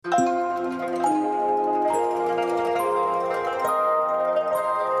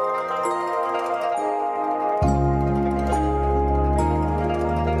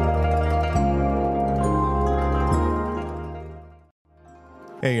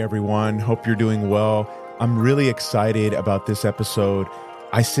Hey everyone, hope you're doing well. I'm really excited about this episode.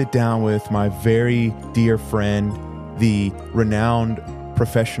 I sit down with my very dear friend, the renowned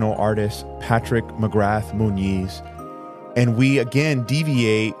professional artist, Patrick McGrath Muniz. And we again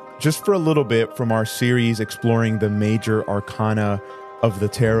deviate just for a little bit from our series exploring the major arcana of the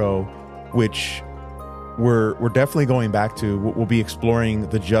tarot, which we're definitely going back to. We'll be exploring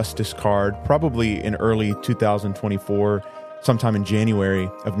the Justice card probably in early 2024, sometime in January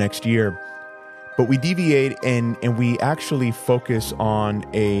of next year. But we deviate and we actually focus on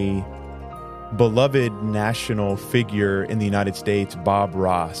a beloved national figure in the United States, Bob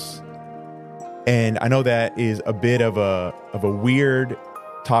Ross. And I know that is a bit of a weird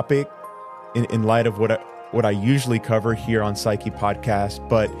topic in light of what I usually cover here on Psyche Podcast,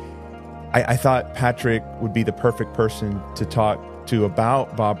 but I thought Patrick would be the perfect person to talk to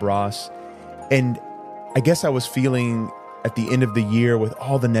about Bob Ross. And I guess I was feeling at the end of the year with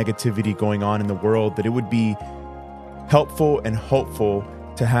all the negativity going on in the world that it would be helpful and hopeful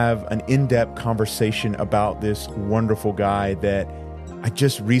to have an in-depth conversation about this wonderful guy that I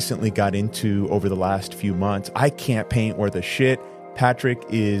just recently got into over the last few months. I can't paint worth a shit. Patrick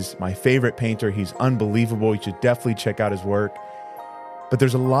is my favorite painter. He's unbelievable. You should definitely check out his work. But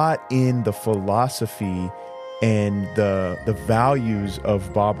there's a lot in the philosophy and the values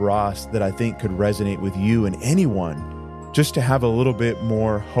of Bob Ross that I think could resonate with you and anyone, just to have a little bit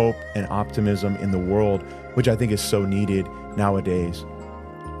more hope and optimism in the world, which I think is so needed nowadays.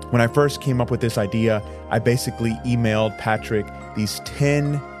 When I first came up with this idea, I basically emailed Patrick these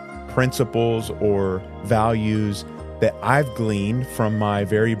 10 principles or values that I've gleaned from my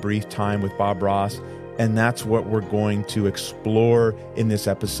very brief time with Bob Ross, and that's what we're going to explore in this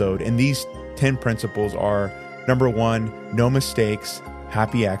episode. And these 10 principles are: number 1, no mistakes,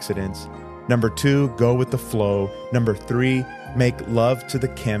 happy accidents. Number 2, go with the flow. Number 3, make love to the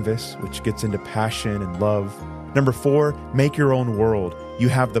canvas, which gets into passion and love. Number 4, make your own world. You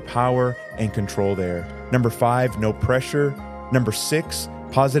have the power and control there. Number 5, no pressure. Number 6,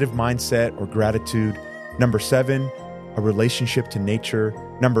 positive mindset or gratitude. Number 7, a relationship to nature.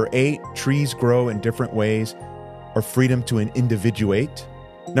 Number 8, trees grow in different ways or freedom to individuate.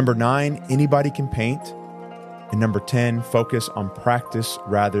 Number 9, anybody can paint. And number 10, focus on practice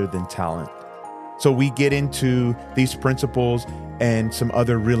rather than talent. So we get into these principles and some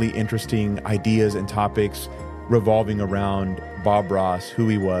other really interesting ideas and topics revolving around Bob Ross, who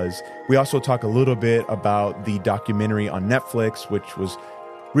he was. We also talk a little bit about the documentary on Netflix, which was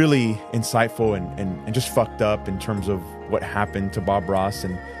really insightful and just fucked up in terms of what happened to Bob Ross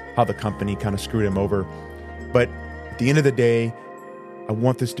and how the company kind of screwed him over. But at the end of the day, I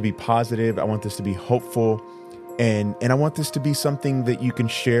want this to be positive. I want this to be hopeful. And I want this to be something that you can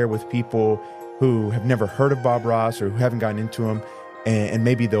share with people who have never heard of Bob Ross or who haven't gotten into him, and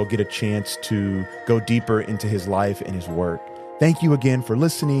maybe they'll get a chance to go deeper into his life and his work. Thank you again for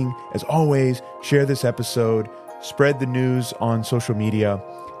listening. As always, share this episode, spread the news on social media,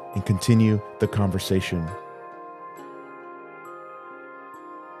 and continue the conversation.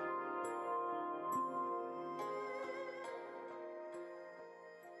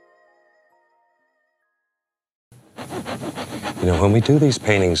 You know, when we do these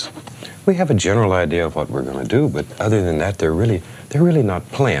paintings, we have a general idea of what we're going to do, but other than that, they're really not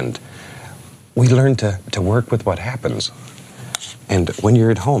planned. We learn to work with what happens. And when you're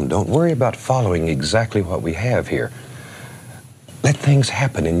at home, don't worry about following exactly what we have here. Let things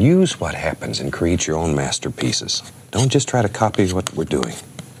happen and use what happens and create your own masterpieces. Don't just try to copy what we're doing,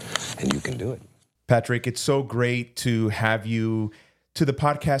 and you can do it. Patrick, it's so great to have you to the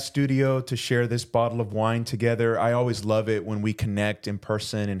podcast studio to share this bottle of wine together. I always love it when we connect in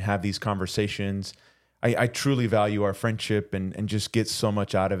person and have these conversations. I truly value our friendship and just get so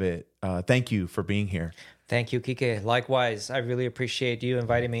much out of it. Thank you for being here. Thank you, Kike. Likewise, I really appreciate you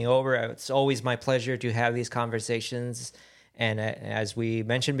inviting me over. It's always my pleasure to have these conversations. And as we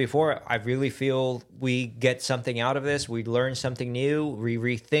mentioned before, I really feel we get something out of this. We learn something new. We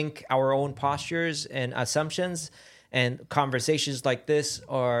rethink our own postures and assumptions. And conversations like this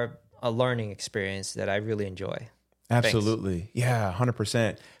are a learning experience that I really enjoy. Absolutely. Thanks. Yeah,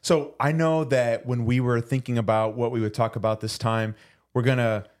 100%. So I know that when we were thinking about what we would talk about this time, we're going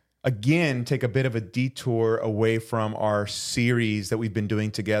to, again, take a bit of a detour away from our series that we've been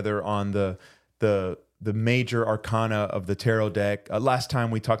doing together on the major arcana of the tarot deck. Last time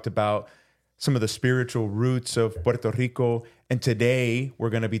we talked about some of the spiritual roots of Puerto Rico. And today we're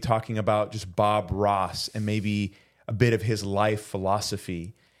going to be talking about just Bob Ross and maybe a bit of his life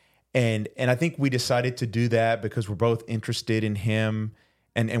philosophy. And I think we decided to do that because we're both interested in him,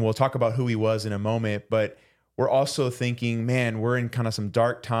 and we'll talk about who he was in a moment, but we're also thinking, man, we're in kind of some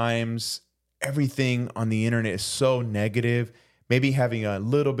dark times. Everything on the internet is so negative. Maybe having a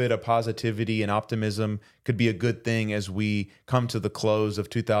little bit of positivity and optimism could be a good thing as we come to the close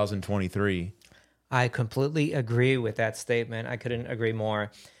of 2023. I completely agree with that statement. I couldn't agree more,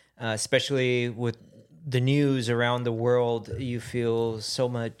 especially with the news around the world. You feel so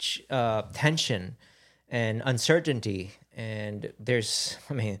much tension and uncertainty. And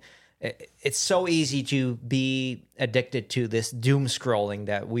it's so easy to be addicted to this doom scrolling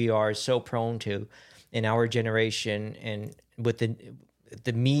that we are so prone to in our generation, and with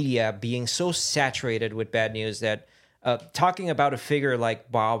the media being so saturated with bad news that talking about a figure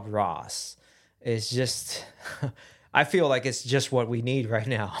like Bob Ross is just, I feel like it's just what we need right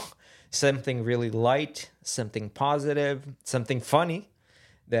now. Something really light, something positive, something funny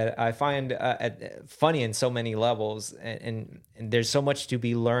that I find funny in so many levels. And there's so much to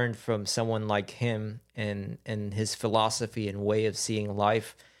be learned from someone like him and his philosophy and way of seeing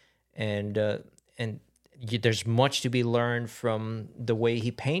life. And there's much to be learned from the way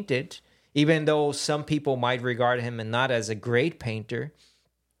he painted, even though some people might regard him and not as a great painter.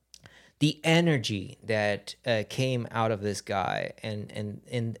 The energy that came out of this guy and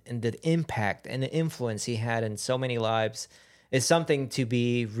the impact and the influence he had in so many lives is something to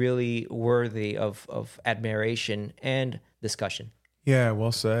be really worthy of admiration and discussion. Yeah,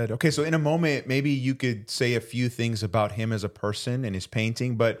 well said. Okay, so in a moment, maybe you could say a few things about him as a person and his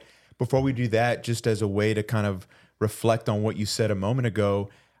painting. But before we do that, just as a way to kind of reflect on what you said a moment ago,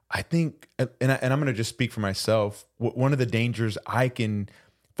 I think, and I'm going to just speak for myself, one of the dangers I can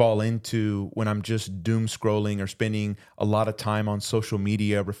fall into when I'm just doom scrolling or spending a lot of time on social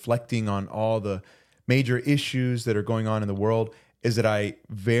media, reflecting on all the major issues that are going on in the world, is that I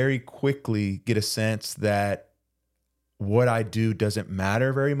very quickly get a sense that what I do doesn't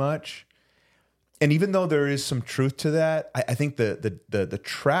matter very much. And even though there is some truth to that, I think the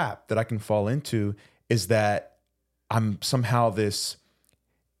trap that I can fall into is that I'm somehow this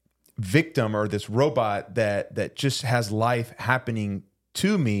victim or this robot that just has life happening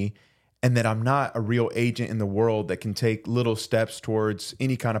to me, and that I'm not a real agent in the world that can take little steps towards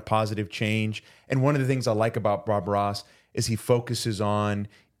any kind of positive change. And one of the things I like about Bob Ross is he focuses on,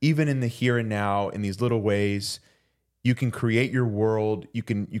 even in the here and now, in these little ways, you can create your world. You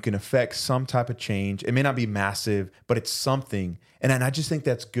can affect some type of change. It may not be massive, but it's something. And I just think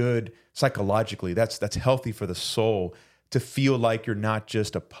that's good psychologically. That's healthy for the soul, to feel like you're not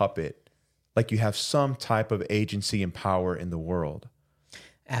just a puppet, like you have some type of agency and power in the world.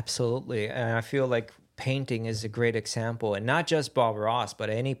 Absolutely. And I feel like painting is a great example. And not just Bob Ross, but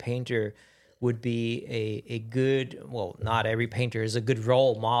any painter would be a good, well, not every painter is a good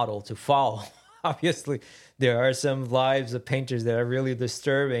role model to follow. Obviously, there are some lives of painters that are really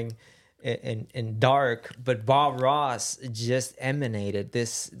disturbing and dark, but Bob Ross just emanated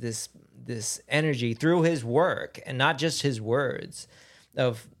this energy through his work, and not just his words,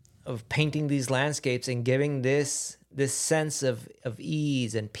 of painting these landscapes and giving this sense of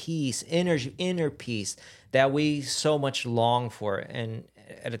ease and peace, inner peace that we so much long for. And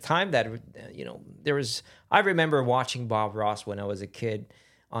at a time that, I remember watching Bob Ross when I was a kid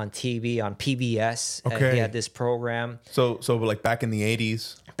on TV, on PBS. Okay. He had this program. So like back in the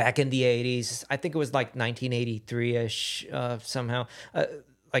 80s? Back in the 80s. I think it was like 1983-ish somehow.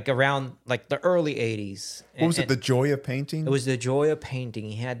 Like around like the early 80s. What was it, The Joy of Painting? It was The Joy of Painting.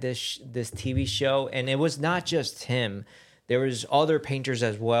 He had this TV show, and it was not just him. There was other painters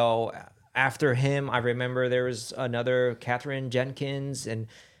as well. After him, I remember there was another Catherine Jenkins, and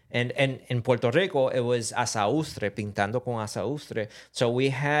in Puerto Rico, it was Asaustre, Pintando con Asaustre. So we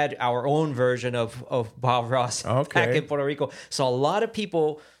had our own version of Bob Ross back in Puerto Rico. So a lot of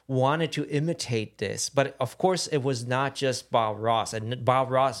people wanted to imitate this. But of course, it was not just Bob Ross. And Bob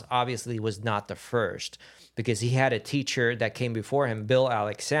Ross obviously was not the first, because he had a teacher that came before him, Bill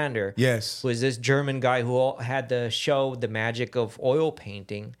Alexander. Yes. Who was this German guy who had the show, The Magic of Oil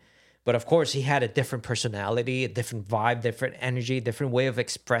Painting. But of course, he had a different personality, a different vibe, different energy, different way of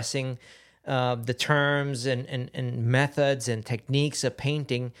expressing the terms and methods and techniques of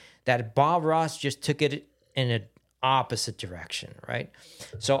painting, that Bob Ross just took it in an opposite direction, right?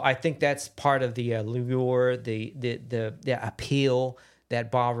 So I think that's part of the allure, the appeal that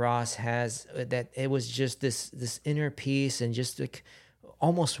Bob Ross has, that it was just this inner peace and just like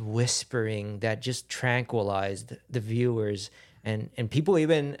almost whispering that just tranquilized the viewers. And people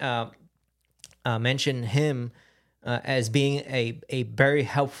even mention him as being a very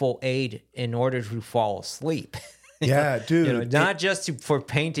helpful aid in order to fall asleep. Yeah, dude. Not just for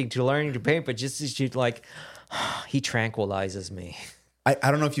painting, to learning to paint, but just to like, he tranquilizes me. I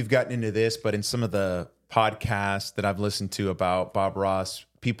don't know if you've gotten into this, but in some of the podcasts that I've listened to about Bob Ross,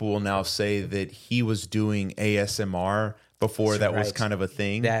 people will now say that he was doing ASMR before that was kind of a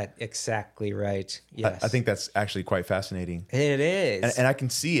thing. That exactly right. Yes. I think that's actually quite fascinating. It is. And I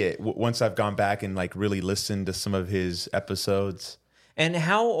can see it once I've gone back and like really listened to some of his episodes. And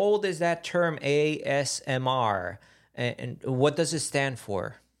how old is that term ASMR? And what does it stand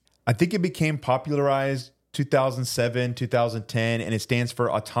for? I think it became popularized 2007, 2010, and it stands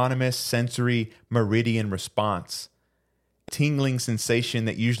for Autonomous Sensory Meridian Response. Tingling sensation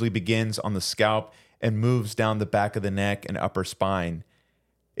that usually begins on the scalp and moves down the back of the neck and upper spine.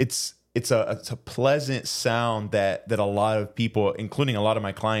 It's a pleasant sound that a lot of people, including a lot of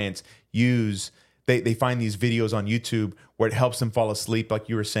my clients, use. They find these videos on YouTube where it helps them fall asleep, like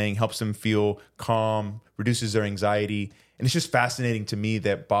you were saying, helps them feel calm, reduces their anxiety. And it's just fascinating to me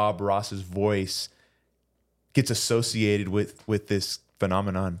that Bob Ross's voice gets associated with this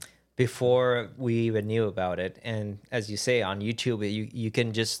phenomenon. Before we even knew about it. And as you say, on YouTube, you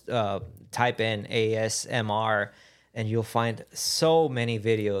can just type in ASMR and you'll find so many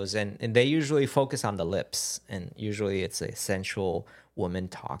videos. And they usually focus on the lips. And usually it's a sensual woman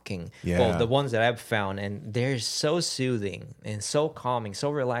talking. Yeah. Well, the ones that I've found, and they're so soothing and so calming, so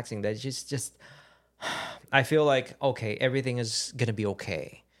relaxing that it's just I feel like, okay, everything is going to be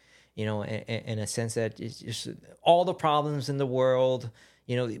okay. You know, in a sense that it's just all the problems in the world,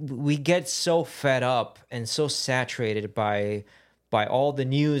 you know, we get so fed up and so saturated by all the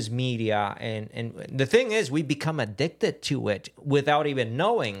news media. And the thing is, we become addicted to it without even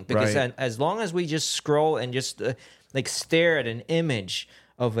knowing, because Right. as long as we just scroll and just like stare at an image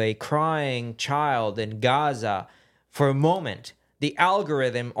of a crying child in Gaza for a moment, the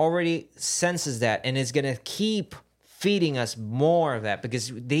algorithm already senses that and is going to keep feeding us more of that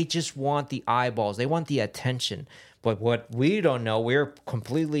because they just want the eyeballs. They want the attention. But what we don't know, we're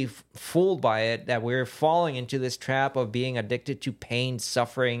completely fooled by it, that we're falling into this trap of being addicted to pain,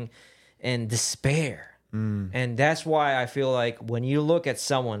 suffering, and despair. And that's why I feel like when you look at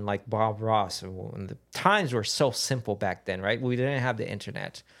someone like Bob Ross, and the times were so simple back then, right? We didn't have the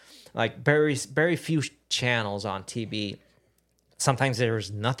internet. Like very, very few channels on TV. Sometimes there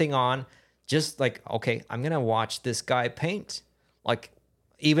was nothing on. Just like, okay, I'm going to watch this guy paint. Like,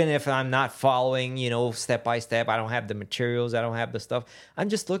 even if I'm not following, you know, step by step, I don't have the materials, I don't have the stuff. I'm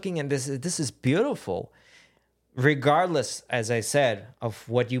just looking at this. This is beautiful. Regardless, as I said, of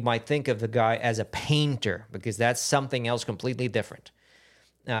what you might think of the guy as a painter, because that's something else completely different.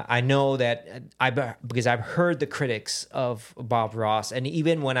 I know that because I've heard the critics of Bob Ross, and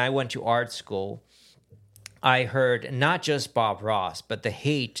even when I went to art school, I heard not just Bob Ross, but the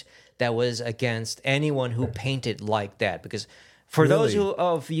hate that was against anyone who painted like that. Because for those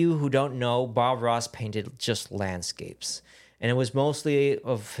of you who don't know, Bob Ross painted just landscapes. And it was mostly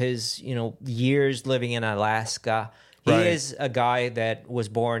of his, you know, years living in Alaska. He Right. is a guy that was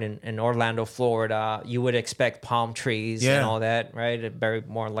born in Orlando, Florida. You would expect palm trees and all that, right? Very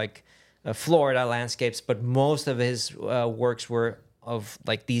more like Florida landscapes. But most of his works were of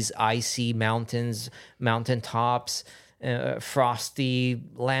like these icy mountains, mountaintops, frosty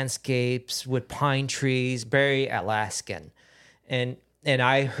landscapes with pine trees, very Alaskan. And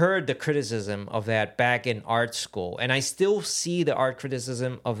I heard the criticism of that back in art school. And I still see the art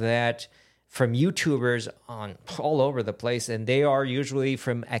criticism of that from YouTubers on all over the place. And they are usually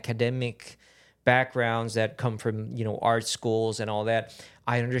from academic backgrounds that come from, you know, art schools and all that.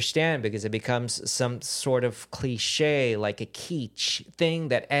 I understand, because it becomes some sort of cliche, like a kitsch thing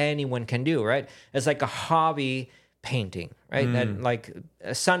that anyone can do, right? It's like a hobby painting, right? That like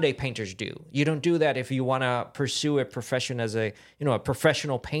Sunday painters do. You don't do that if you want to pursue a profession as a, you know, a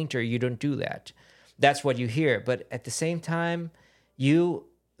professional painter. You don't do that. That's what you hear. But at the same time,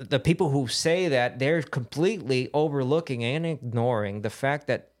 the people who say that, they're completely overlooking and ignoring the fact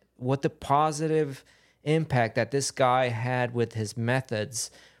that what the positive impact that this guy had with his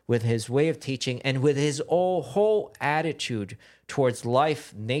methods, with his way of teaching, and with his whole attitude towards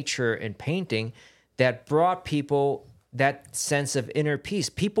life, nature, and painting, that brought people that sense of inner peace.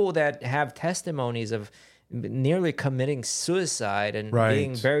 People that have testimonies of nearly committing suicide and Right.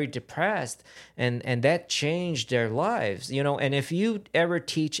 being very depressed, and that changed their lives, you know. And if you ever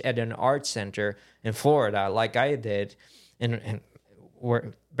teach at an art center in Florida, like I did, and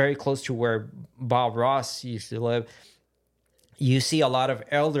we're very close to where Bob Ross used to live, you see a lot of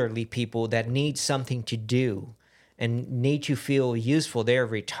elderly people that need something to do and need to feel useful. They're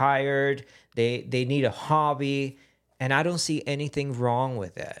retired. They need a hobby, And I don't see anything wrong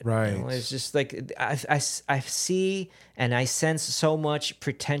with that. Right. It's just like I see and I sense so much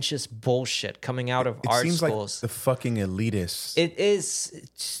pretentious bullshit coming out of It art seems schools. like the fucking elitists.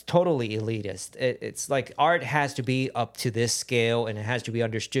 It's totally elitist. It's like art has to be up to this scale and it has to be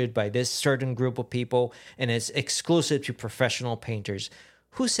understood by this certain group of people and it's exclusive to professional painters.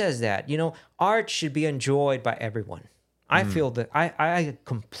 Who says that? Art should be enjoyed by everyone. I feel that I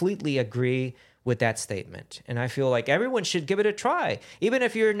completely agree with that statement. And I feel like everyone should give it a try. Even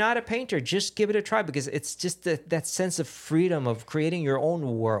if you're not a painter, just give it a try because it's just that sense of freedom of creating your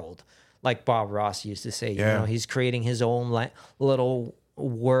own world. Like Bob Ross used to say, he's creating his own little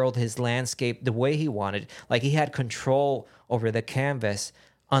world, his landscape, the way he wanted. Like he had control over the canvas,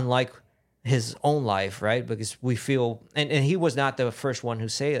 unlike his own life, right? Because we feel, and he was not the first one to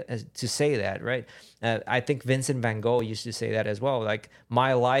say that, right? I think Vincent van Gogh used to say that as well. Like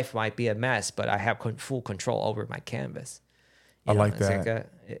my life might be a mess, but I have full control over my canvas. I like it's that.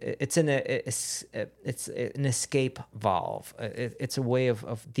 It's an escape valve. It's a way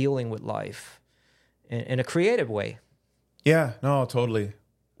of dealing with life in a creative way. Yeah, no, totally.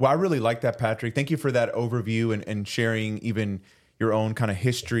 Well, I really like that, Patrick. Thank you for that overview and sharing even your own kind of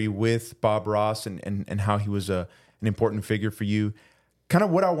history with Bob Ross and how he was an important figure for you. Kind of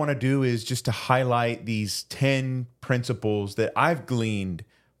what I want to do is just to highlight these 10 principles that I've gleaned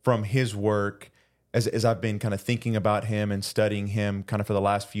from his work as I've been kind of thinking about him and studying him kind of for the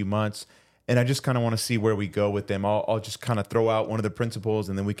last few months. And I just kind of want to see where we go with them. I'll just kind of throw out one of the principles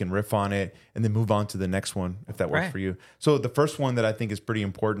and then we can riff on it and then move on to the next one, if that works for you. So the first one that I think is pretty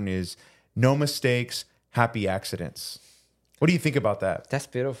important is no mistakes, happy accidents. What do you think about that? That's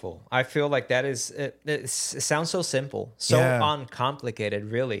beautiful. I feel like that is, it sounds so simple, so uncomplicated,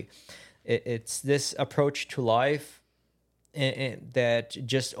 really. It's this approach to life that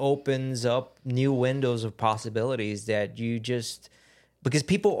just opens up new windows of possibilities that you just, because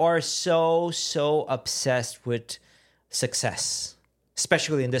people are so obsessed with success,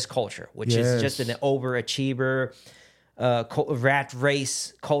 especially in this culture, which is just an overachiever, rat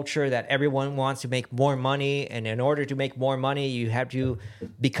race culture that everyone wants to make more money, and in order to make more money, you have to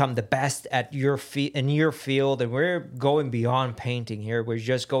become the best at in your field. And we're going beyond painting here. We're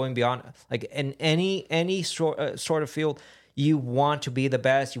just going beyond, like, in any sort of field. You want to be the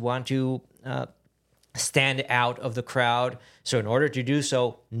best. You want to stand out of the crowd. So in order to do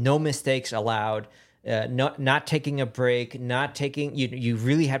so, no mistakes allowed. Not taking a break. Not taking you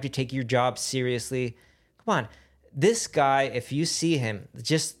really have to take your job seriously. Come on. This guy, if you see him,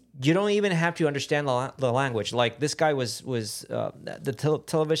 just you don't even have to understand the language. Like this guy was the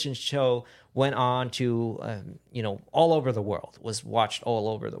television show went on to all over the world, was watched all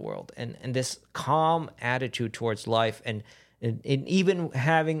over the world, and this calm attitude towards life, and even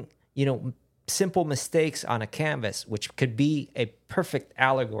having simple mistakes on a canvas, which could be a perfect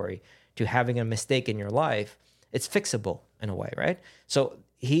allegory to having a mistake in your life. It's fixable in a way, right? So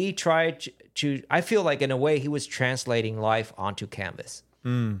he tried to, I feel like in a way he was translating life onto canvas.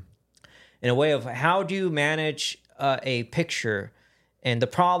 In a way of how do you manage a picture and the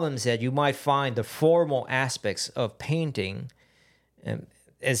problems that you might find, the formal aspects of painting,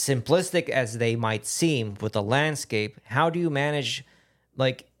 as simplistic as they might seem with a landscape, how do you manage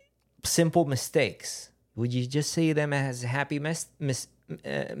like simple mistakes? Would you just see them as happy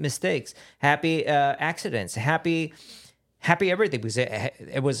mistakes, happy accidents, happy everything, because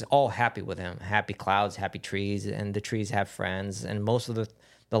it was all happy with him. Happy clouds, happy trees, and the trees have friends, and most of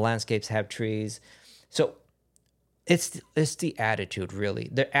the landscapes have trees. So it's the attitude, really.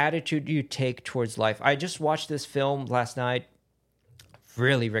 The attitude you take towards life. I just watched this film last night.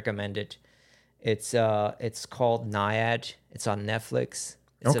 Really recommend it. It's called Naiad. It's on Netflix.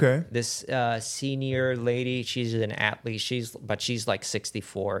 Okay. This senior lady, she's an athlete. She's like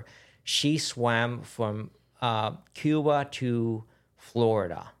 64. She swam from Cuba to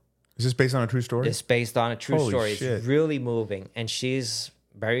Florida. Is this based on a true story? It's based on a true Holy story. shit. It's really moving, and she's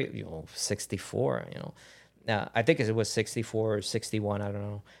very 64. I think it was 64 or 61. I don't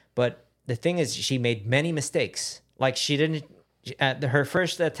know. But the thing is, she made many mistakes. Like she didn't. Her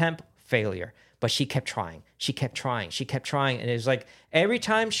first attempt, failure. But she kept trying. She kept trying. She kept trying. And it was like every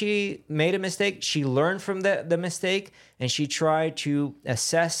time she made a mistake, she learned from the mistake, and she tried to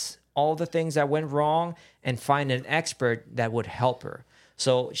assess all the things that went wrong and find an expert that would help her.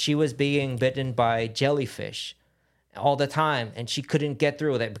 So she was being bitten by jellyfish all the time, and she couldn't get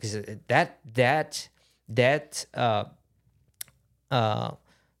through that because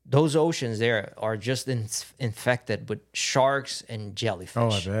those oceans there are just infected with sharks and jellyfish. Oh,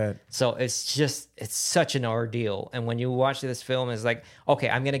 I bet. So it's such an ordeal. And when you watch this film, it's like, okay,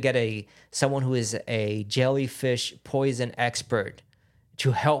 I'm going to get someone who is a jellyfish poison expert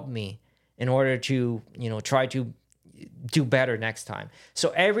to help me in order to, try to do better next time.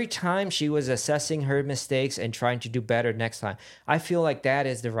 So every time she was assessing her mistakes and trying to do better next time, I feel like that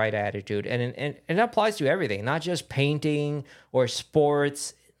is the right attitude. And it applies to everything, not just painting or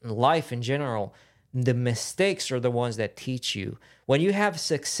sports, life in general. The mistakes are the ones that teach you. When you have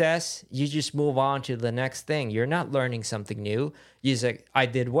success, you just move on to the next thing. You're not learning something new. You say, I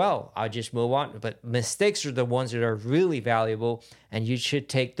did well, I'll just move on. But mistakes are the ones that are really valuable, and you should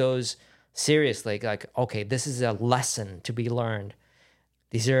take those seriously. Like, okay, this is a lesson to be learned.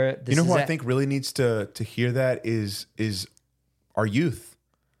 I think really needs to hear that is our youth.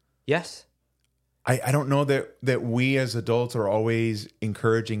 Yes. I don't know that we as adults are always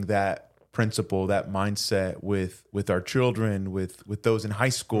encouraging that principle, that mindset with our children, with those in high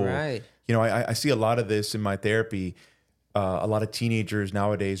school. Right. I see a lot of this in my therapy. A lot of teenagers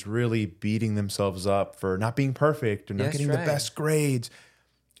nowadays really beating themselves up for not being perfect or not getting the best grades,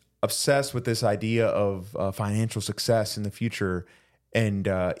 obsessed with this idea of financial success in the future. And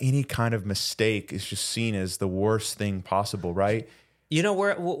any kind of mistake is just seen as the worst thing possible, right?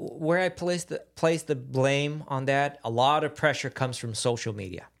 Where I place the blame on that, a lot of pressure comes from social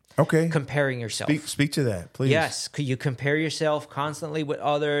media. Okay. Comparing yourself. Speak to that, please. Yes. You compare yourself constantly with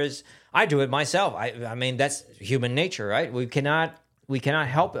others. I do it myself. I mean, that's human nature, right? We cannot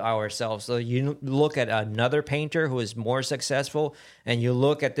help ourselves. So you look at another painter who is more successful, and you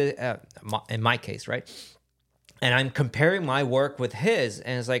look at in my case, right? And I'm comparing my work with his,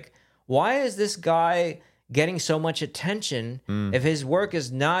 and it's like, why is this guy getting so much attention if his work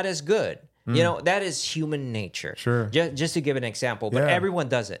is not as good? That is human nature. Sure. Just to give an example, but everyone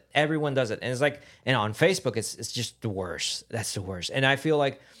does it. Everyone does it. And it's like, on Facebook, it's just the worst. That's the worst. And I feel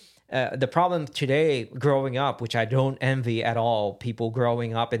like the problem today growing up, which I don't envy at all, people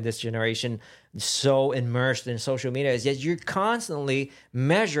growing up in this generation so immersed in social media, is that you're constantly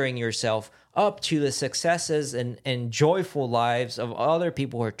measuring yourself up to the successes and joyful lives of other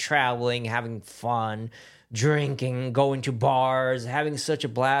people who are traveling, having fun, drinking, going to bars, having such a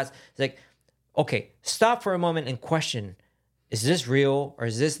blast. It's like, okay, stop for a moment and question, is this real, or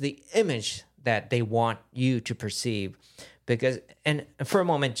is this the image that they want you to perceive? And for a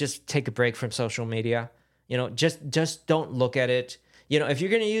moment, just take a break from social media. Just don't look at it. If you're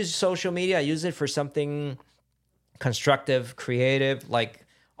going to use social media, use it for something constructive, creative, like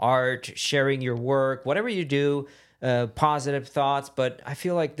art, sharing your work, whatever you do, positive thoughts. But I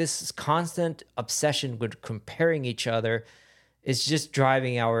feel like this constant obsession with comparing each other is just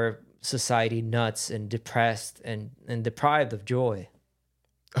driving our society nuts and depressed and deprived of joy.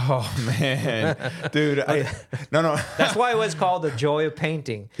 Oh man, dude! No. That's why it was called the joy of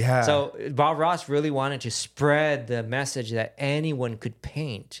painting. Yeah. So Bob Ross really wanted to spread the message that anyone could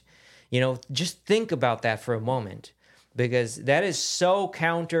paint. Just think about that for a moment, because that is so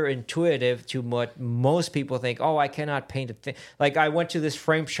counterintuitive to what most people think. Oh, I cannot paint a thing. Like, I went to this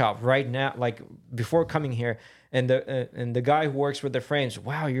frame shop right now, like before coming here, and the guy who works with the frames,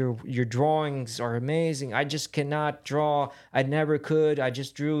 wow, your drawings are amazing. I just cannot draw. I never could. I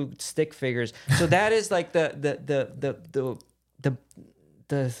just drew stick figures. So that is like the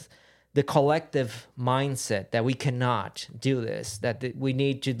collective mindset that we cannot do this. That we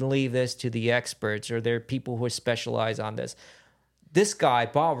need to leave this to the experts, or there are people who specialize on this. This guy,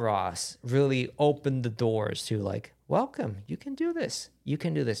 Bob Ross, really opened the doors to, like, welcome. You can do this. You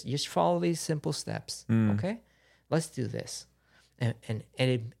can do this. Just follow these simple steps. Okay. Let's do this, and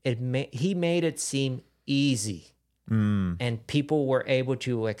he made it seem easy, and people were able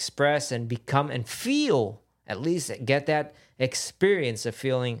to express and become and feel, at least get that experience of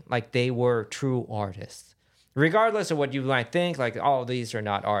feeling like they were true artists, regardless of what you might think. Like, oh, these are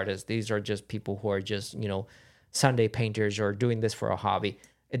not artists; these are just people who are just Sunday painters or doing this for a hobby.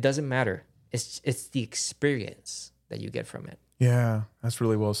 It doesn't matter. It's the experience that you get from it. Yeah, that's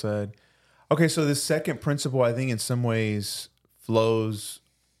really well said. Okay, so the second principle, I think, in some ways flows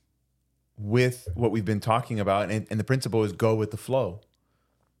with what we've been talking about, and the principle is go with the flow.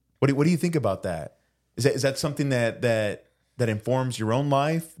 What do you think about that? Is that something that informs your own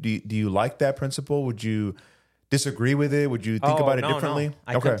life? Do you like that principle? Would you disagree with it? Would you think about it differently? No.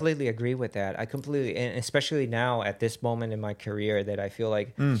 I completely agree with that. And especially now at this moment in my career, that I feel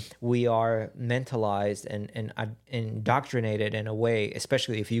like we are mentalized and indoctrinated in a way,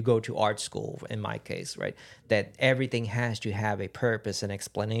 especially if you go to art school, in my case, right? That everything has to have a purpose, an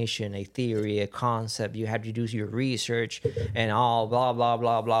explanation, a theory, a concept. You have to do your research and all blah, blah,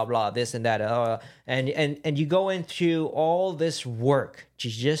 blah, blah, blah, this and that. And you go into all this work to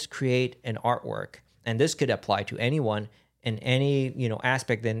just create an artwork. And this could apply to anyone in any,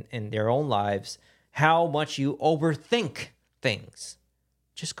 aspect in their own lives. How much you overthink things.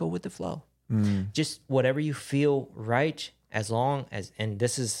 Just go with the flow. Just whatever you feel right, as long as, and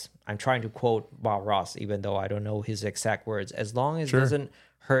this is, I'm trying to quote Bob Ross, even though I don't know his exact words, as long as it doesn't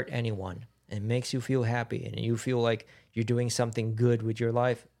hurt anyone and makes you feel happy and you feel like you're doing something good with your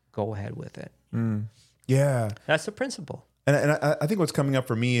life, go ahead with it. Yeah. That's the principle. And I think what's coming up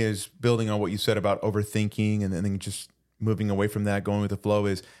for me is building on what you said about overthinking and then just moving away from that, going with the flow,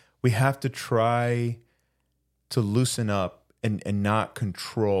 is we have to try to loosen up and not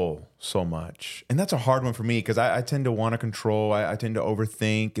control so much. And that's a hard one for me because I tend to want to control. I tend to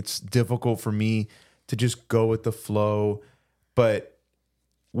overthink. It's difficult for me to just go with the flow. But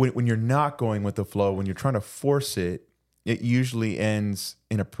when you're not going with the flow, when you're trying to force it, it usually ends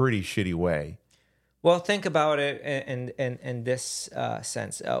in a pretty shitty way. Well, think about it in this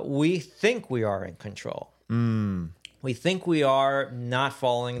sense. We think we are in control. We think we are not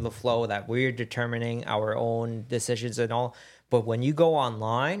following the flow, that we're determining our own decisions and all. But when you go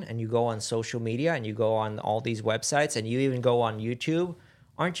online and you go on social media and you go on all these websites and you even go on YouTube,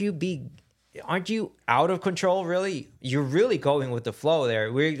 aren't you out of control, really? You're really going with the flow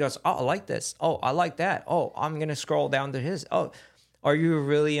there. We're just, oh, I like this. Oh, I like that. Oh, I'm going to scroll down to his. Oh, are you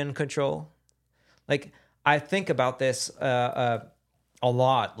really in control? Like, I think about this a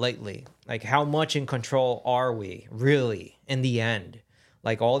lot lately. Like, how much in control are we really in the end?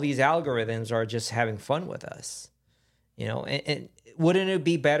 Like, all these algorithms are just having fun with us, and wouldn't it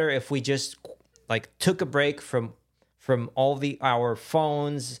be better if we just like took a break from all our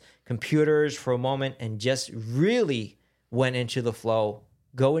phones, computers for a moment and just really went into the flow,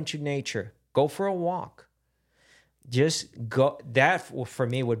 go into nature, go for a walk, just go. That for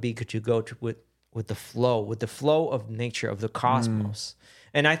me would be to go to with the flow of nature, of the cosmos.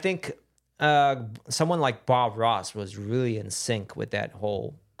 And I think someone like Bob Ross was really in sync with that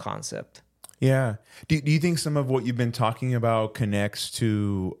whole concept. Yeah. Do you think some of what you've been talking about connects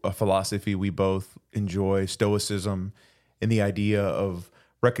to a philosophy we both enjoy, Stoicism, and the idea of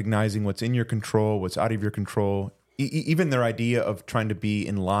recognizing what's in your control, what's out of your control, even their idea of trying to be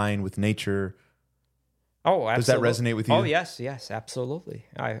in line with nature? Oh, absolutely. Does that resonate with you? Oh, yes, absolutely.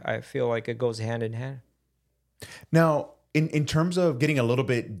 I feel like it goes hand in hand. Now, in terms of getting a little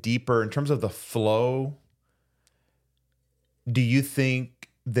bit deeper, in terms of the flow, do you think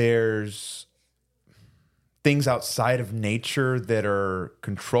there's things outside of nature that are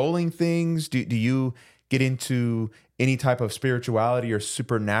controlling things? Do you get into any type of spirituality or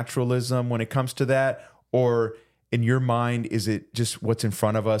supernaturalism when it comes to that? Or in your mind, is it just what's in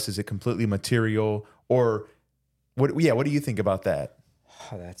front of us? Is it completely material? Or what? Yeah, what do you think about that?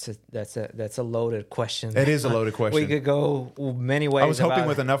 Oh, that's a loaded question. It is a loaded question. We could go many ways. I was hoping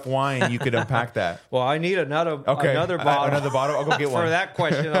with enough wine you could unpack that. Well, I need another bottle. Another bottle. I'll go get one for that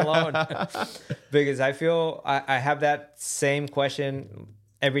question alone, because I feel I have that same question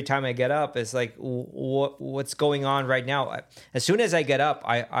every time I get up. It's like, what's going on right now? As soon as I get up,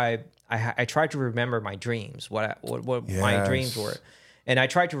 I try to remember my dreams, what my dreams were. And I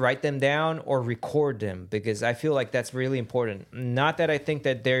try to write them down or record them, because I feel like that's really important. Not that I think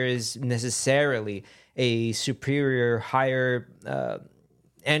that there is necessarily a superior, higher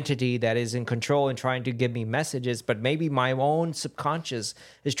entity that is in control and trying to give me messages, but maybe my own subconscious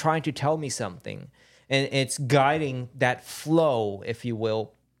is trying to tell me something. And it's guiding that flow, if you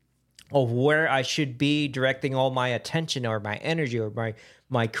will, of where I should be directing all my attention or my energy or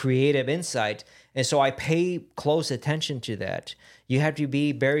my creative insight. And so I pay close attention to that. You have to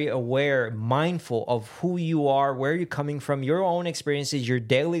be very aware, mindful of who you are, where you're coming from, your own experiences, your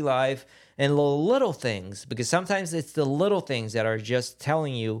daily life, and the little things. Because sometimes it's the little things that are just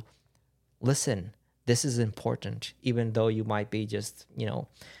telling you, listen, this is important, even though you might be just,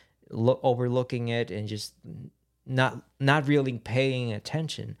 overlooking it and just not really paying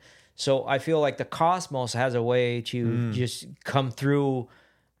attention. So I feel like the cosmos has a way to just come through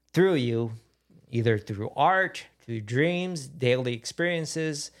you, either through art, through dreams, daily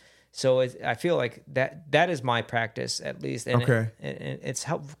experiences. So I feel like that is my practice, at least. And it's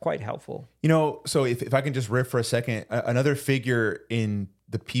quite helpful. So if I can just riff for a second, another figure in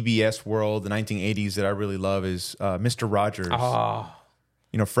the PBS world, the 1980s, that I really love is Mr. Rogers. Oh,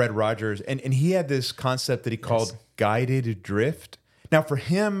 Fred Rogers. And he had this concept that he called guided drift. Now, for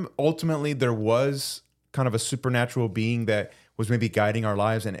him, ultimately, there was kind of a supernatural being that was maybe guiding our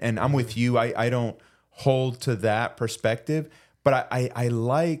lives. And I'm with you. I don't hold to that perspective. But I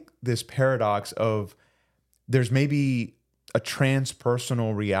like this paradox of there's maybe a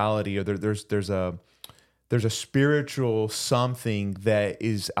transpersonal reality, or there's a spiritual something that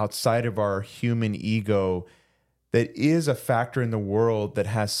is outside of our human ego that is a factor in the world that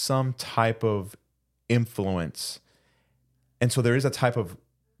has some type of influence. And so there is a type of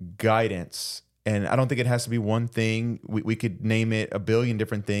guidance. And I don't think it has to be one thing. We could name it a billion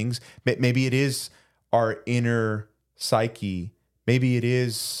different things. Maybe it is our inner psyche. Maybe it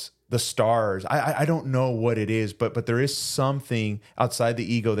is the stars. I don't know what it is, but there is something outside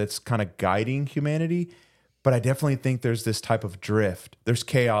the ego that's kind of guiding humanity. But I definitely think there's this type of drift. There's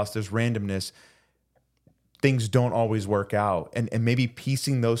chaos. There's randomness. Things don't always work out. And maybe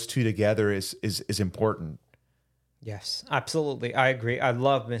piecing those two together is important. yes, absolutely. I agree. I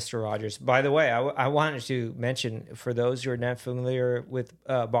love Mr. Rogers. By the way, I wanted to mention, for those who are not familiar with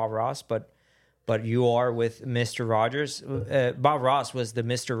Bob Ross, but you are with Mr. Rogers. Bob Ross was the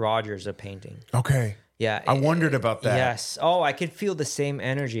Mr. Rogers of painting. Okay. Yeah. I wondered about that. Yes. Oh, I could feel the same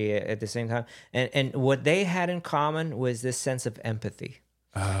energy at the same time. And what they had in common was this sense of empathy.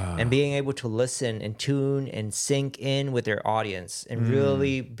 And being able to listen and tune and sink in with their audience and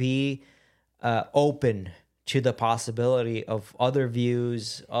really be open to the possibility of other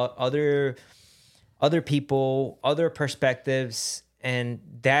views, other people, other perspectives. And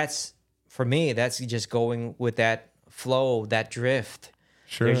that's, for me, that's just going with that flow, that drift.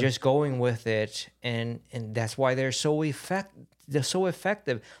 Sure. They're just going with it, and that's why they're so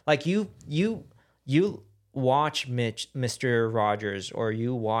effective. Like you watch Mr. Rogers, or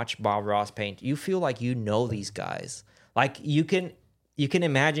you watch Bob Ross paint, you feel like you know these guys. Like you can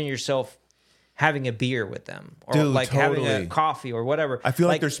imagine yourself having a beer with them, or Dude, having a coffee or whatever. I feel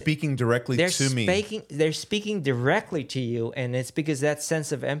like they're speaking directly to me. They're speaking directly to you, and it's because that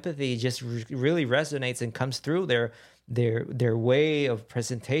sense of empathy just really resonates and comes through their way of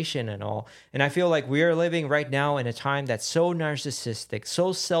presentation and all. And I feel like we are living right now in a time that's so narcissistic,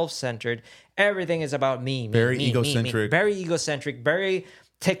 so self-centered. Everything is about me, very me, egocentric, very egocentric, very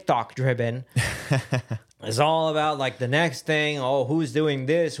TikTok driven. It's all about like the next thing. Oh, who's doing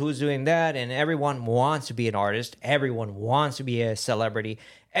this? Who's doing that? And everyone wants to be an artist. Everyone wants to be a celebrity.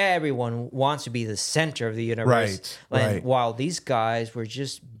 Everyone wants to be the center of the universe. Right. While these guys were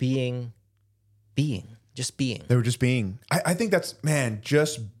just being. They were just being. I think that's,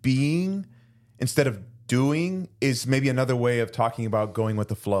 just being instead of doing is maybe another way of talking about going with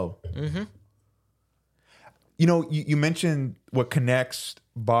the flow. Mm-hmm. You mentioned what connects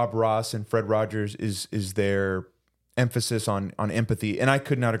Bob Ross and Fred Rogers is their emphasis on empathy, and I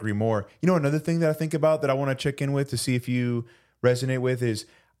could not agree more. Another thing that I think about that I want to check in with to see if you resonate with is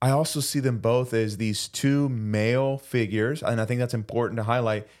I also see them both as these two male figures, and I think that's important to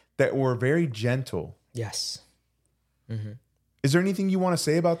highlight, that were very gentle. Yes. Mm-hmm. Is there anything you want to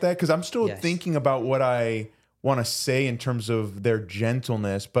say about that? Because I'm still thinking about what I want to say in terms of their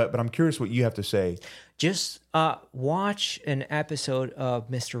gentleness, but I'm curious what you have to say. Just watch an episode of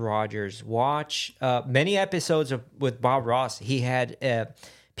Mr. Rogers. Watch many episodes with Bob Ross. He had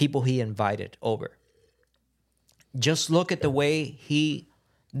people he invited over. Just look at the way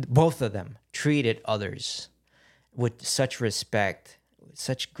both of them treated others with such respect,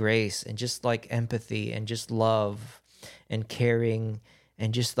 such grace, and just like empathy and just love and caring,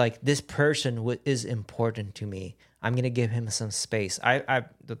 and just like, this person is important to me. I'm going to give him some space. I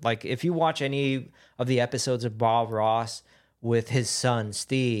like, if you watch any of the episodes of Bob Ross with his son,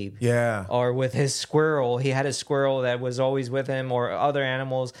 Steve, or with his squirrel, he had a squirrel that was always with him, or other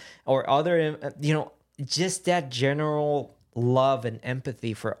animals, or other, just that general love and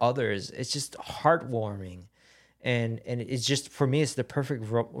empathy for others. It's just heartwarming. And it's just, for me, it's the perfect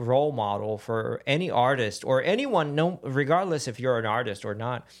role model for any artist or anyone, regardless if you're an artist or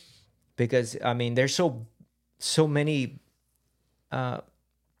not. Because, there's so many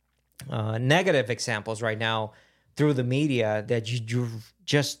negative examples right now through the media that you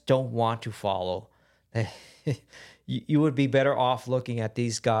just don't want to follow. You would be better off looking at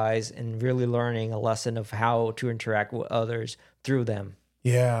these guys and really learning a lesson of how to interact with others through them.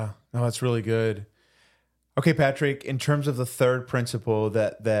 Yeah, no, that's really good. Okay, Patrick, in terms of the third principle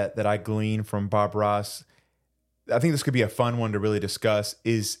that I glean from Bob Ross, I think this could be a fun one to really discuss,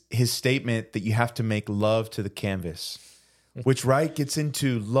 is his statement that you have to make love to the canvas, which, gets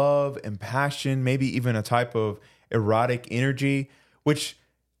into love and passion, maybe even a type of erotic energy, which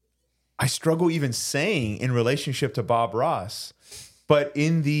I struggle even saying in relationship to Bob Ross. But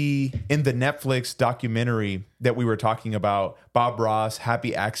in the Netflix documentary that we were talking about, Bob Ross,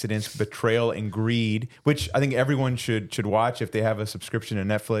 Happy Accidents, Betrayal and Greed, which I think everyone should watch if they have a subscription to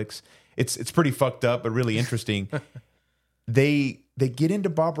Netflix. It's pretty fucked up, but really interesting. They get into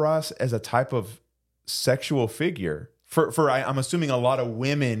Bob Ross as a type of sexual figure I'm assuming a lot of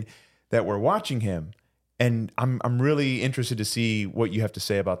women that were watching him. And I'm really interested to see what you have to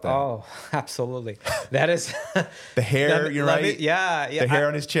say about that. Oh, absolutely. That is the hair. You're right. Yeah. The hair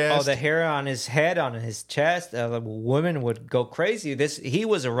on his chest. Oh, the hair on his head, on his chest. Women would go crazy. He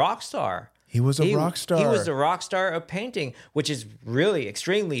was a rock star. He was a rock star. He was the rock star of painting, which is really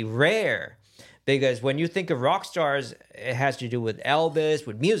extremely rare, because when you think of rock stars, it has to do with Elvis,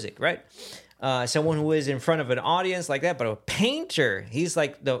 with music, right? Someone who is in front of an audience like that, but a painter, he's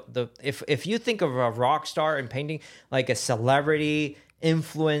like if you think of a rock star in painting, like a celebrity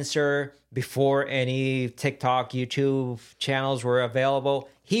influencer before any TikTok, YouTube channels were available,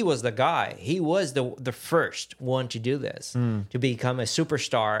 he was the guy. He was the first one to do this, to become a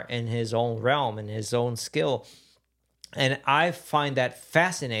superstar in his own realm, in his own skill. And I find that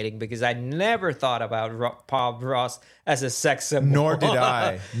fascinating because I never thought about Bob Ross as a sex symbol. Nor did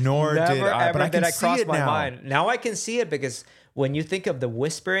I. But I can see it now. Mind. Now I can see it because when you think of the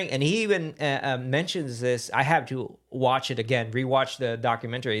whispering, and he even mentions this, I have to watch it again, rewatch the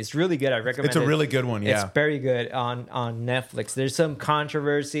documentary. It's really good. I recommend it. It's a really good one, yeah. It's very good on Netflix. There's some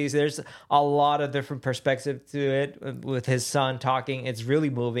controversies. There's a lot of different perspectives to it with his son talking. It's really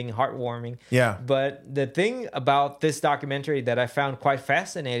moving, heartwarming. Yeah. But the thing about this documentary that I found quite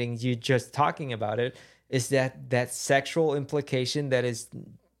fascinating, you just talking about it, is that sexual implication that is,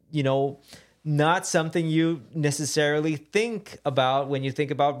 not something you necessarily think about when you think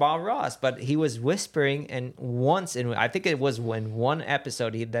about Bob Ross, but he was whispering, and once, and I think it was when one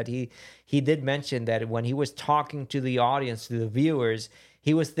episode he did mention that when he was talking to the audience, to the viewers,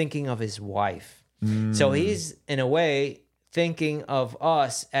 he was thinking of his wife. So he's in a way thinking of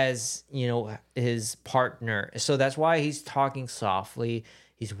us as, his partner. So that's why he's talking softly.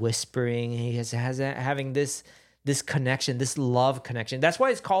 He's whispering. He has having this connection, this love connection. That's why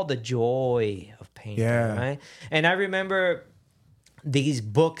it's called the joy of painting, right? And I remember these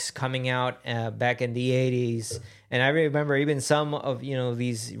books coming out back in the 80s, and I remember even some of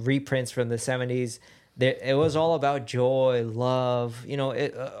these reprints from the 70s. It was all about joy, love.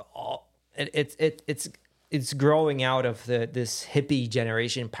 It's growing out of this hippie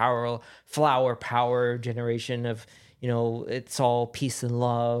generation, flower power generation of it's all peace and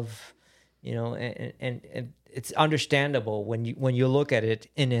love, and it's understandable when you look at it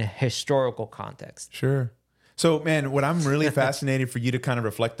in a historical context. Sure. So, man, what I'm really fascinated for you to kind of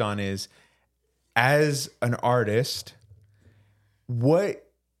reflect on is, as an artist, what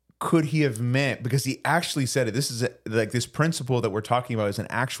could he have meant? Because he actually said it. This is like this principle that we're talking about is an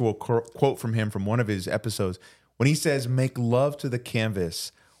actual quote from him from one of his episodes. When he says, "Make love to the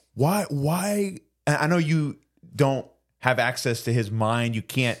canvas." Why? I know you don't have access to his mind. You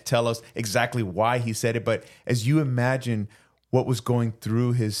can't tell us exactly why he said it, but as you imagine what was going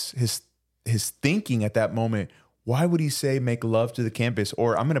through his thinking at that moment, why would he say make love to the canvas?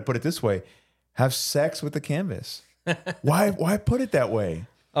 Or I'm going to put it this way, have sex with the canvas. Why put it that way?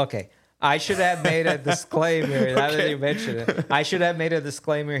 Okay. I should have made a disclaimer. Now that you mentioned it, I should have made a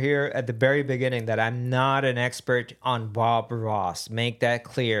disclaimer here at the very beginning that I'm not an expert on Bob Ross. Make that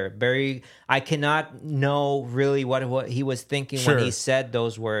clear. I cannot know really what he was thinking when he said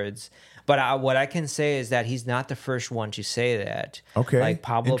those words. But what I can say is that he's not the first one to say that. Okay, like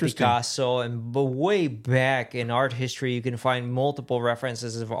Pablo Picasso, but way back in art history, you can find multiple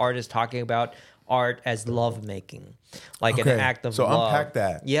references of artists talking about art as lovemaking, like an act of love. So unpack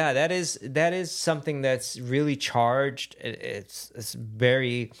that. Yeah, that is something that's really charged. It's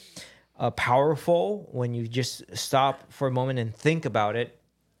very powerful when you just stop for a moment and think about it.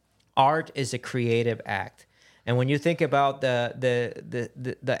 Art is a creative act, and when you think about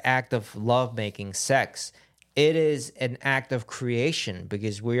the act of lovemaking, sex, it is an act of creation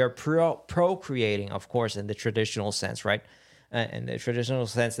because we are procreating, of course, in the traditional sense, right? In the traditional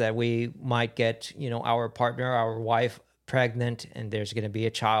sense that we might get, our partner, our wife pregnant, and there's going to be a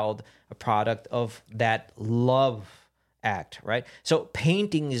child, a product of that love act, right? So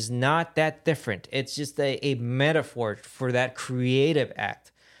painting is not that different. It's just a metaphor for that creative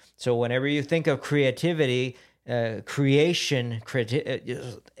act. So whenever you think of creativity, creation,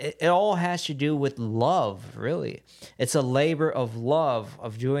 it all has to do with love, really. It's a labor of love,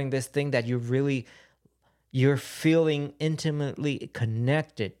 of doing this thing that you're feeling intimately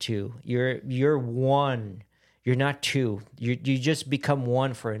connected to. You're one. You're not two. You just become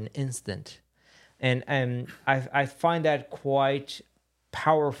one for an instant. And I find that quite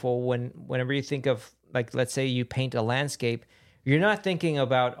powerful whenever you think of, like, let's say you paint a landscape, you're not thinking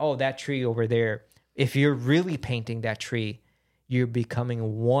about, oh, that tree over there. If you're really painting that tree, you're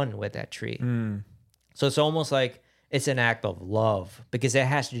becoming one with that tree. So it's almost like it's an act of love, because it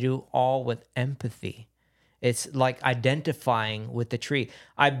has to do all with empathy. It's like identifying with the tree.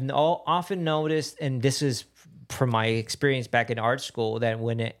 I've often noticed, and this is from my experience back in art school, that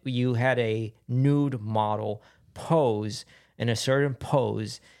when you had a nude model pose in a certain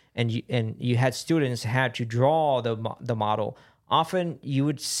pose, and you had students had to draw the model, often you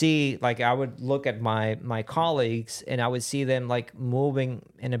would see, like, I would look at my colleagues and I would see them like moving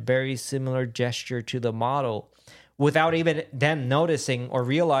in a very similar gesture to the model, without even them noticing or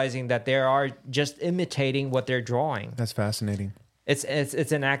realizing that they are just imitating what they're drawing. That's fascinating.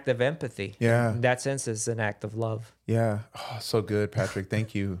 It's an act of empathy. Yeah. In that sense, it's an act of love. Yeah. Oh, so good, Patrick.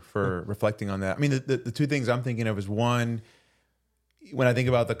 Thank you for reflecting on that. I mean, the two things I'm thinking of is, one, when I think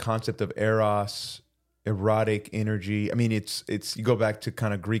about the concept of eros, erotic energy, I mean, it's you go back to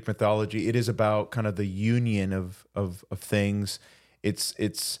kind of Greek mythology. It is about kind of the union of things.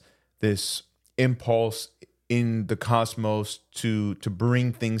 It's this impulse in the cosmos to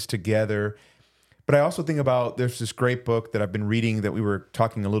bring things together. But I also think about, there's this great book that I've been reading that we were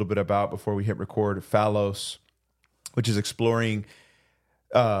talking a little bit about before we hit record, Phallos, which is exploring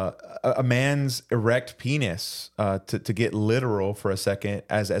a man's erect penis, to get literal for a second,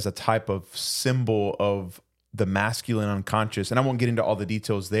 as a type of symbol of the masculine unconscious. And I won't get into all the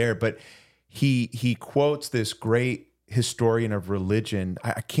details there, but he quotes this great historian of religion.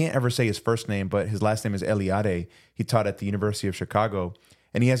 I can't ever say his first name, but his last name is Eliade. He taught at the University of Chicago.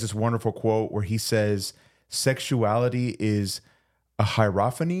 And he has this wonderful quote where he says, sexuality is a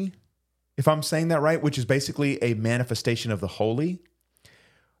hierophany, if I'm saying that right, which is basically a manifestation of the holy.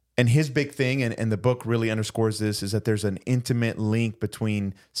 And his big thing, and the book really underscores this, is that there's an intimate link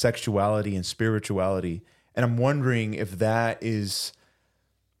between sexuality and spirituality. And I'm wondering if that is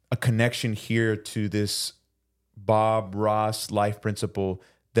a connection here to this Bob Ross life principle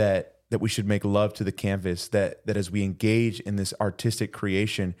that we should make love to the canvas, that as we engage in this artistic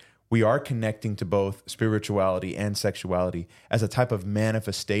creation, we are connecting to both spirituality and sexuality as a type of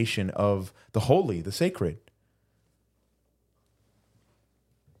manifestation of the holy, the sacred.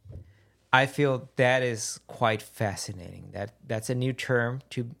 I feel that is quite fascinating. That's a new term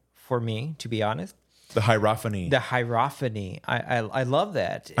for me, to be honest. The hierophany. The hierophany. I love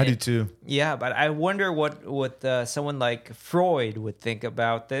that. I do too. Yeah, but I wonder what someone like Freud would think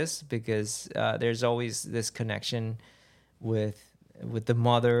about this, because there's always this connection with the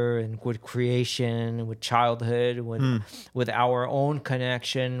mother and with creation, with childhood, with our own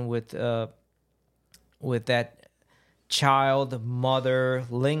connection with that child-mother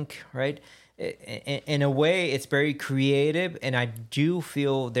link, right? In a way, it's very creative, and I do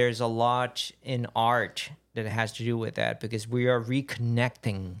feel there's a lot in art that has to do with that, because we are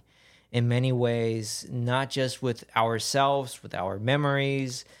reconnecting in many ways, not just with ourselves, with our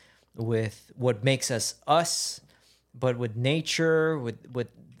memories, with what makes us, but with nature, with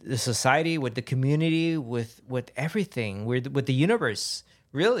the society, with the community, with everything, with the universe,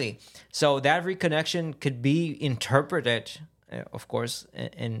 really. So that reconnection could be interpreted, of course,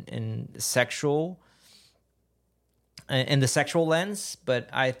 in the sexual lens, but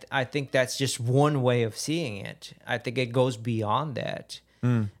I think that's just one way of seeing it. I think it goes beyond that.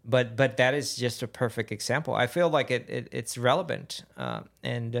 But that is just a perfect example. I feel like it's relevant.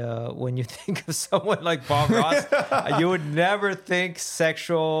 And when you think of someone like Bob Ross, you would never think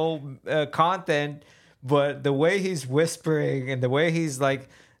sexual content, but the way he's whispering and the way he's like,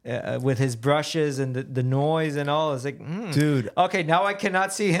 with his brushes and the noise and all, it's like, dude. Okay, now I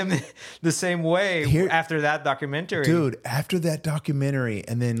cannot see him the same way after that documentary. Dude, after that documentary,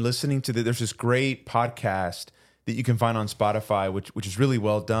 and then listening to there's this great podcast that you can find on Spotify, which is really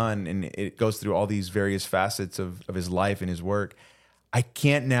well done, and it goes through all these various facets of his life and his work. I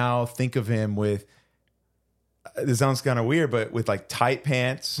can't now think of him with, this sounds kind of weird, but with like tight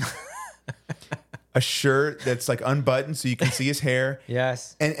pants, a shirt that's like unbuttoned so you can see his hair.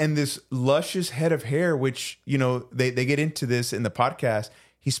 Yes. And this luscious head of hair, which, they get into this in the podcast.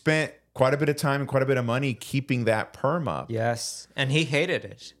 He spent quite a bit of time and quite a bit of money keeping that perm up. Yes. And he hated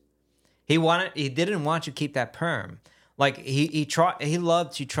it. He didn't want to keep that perm. Like he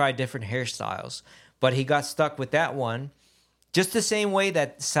loved to try different hairstyles, but he got stuck with that one. Just the same way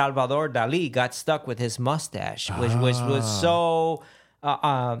that Salvador Dali got stuck with his mustache, which was so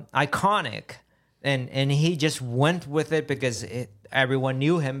iconic. And he just went with it because everyone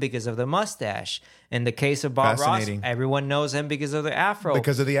knew him because of the mustache. In the case of Bob Ross, everyone knows him because of the afro.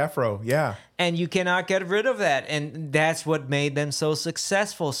 Because of the afro, yeah. And you cannot get rid of that. And that's what made them so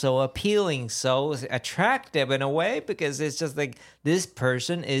successful, so appealing, so attractive in a way, because it's just like, this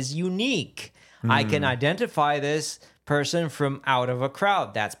person is unique. I can identify this person from out of a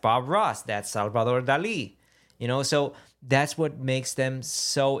crowd. That's Bob Ross. That's Salvador Dali. So that's what makes them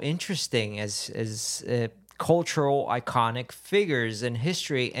so interesting as cultural iconic figures in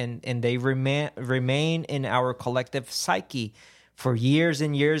history, and they remain in our collective psyche for years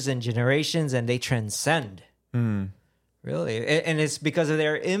and years and generations, and they transcend. Really. And it's because of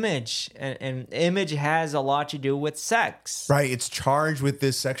their image, and image has a lot to do with sex. Right. It's charged with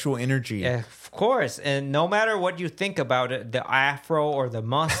this sexual energy. Of course. And no matter what you think about it, the afro or the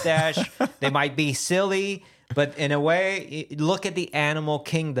mustache, they might be silly, but in a way, look at the animal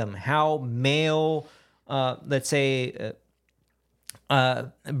kingdom, how male, let's say,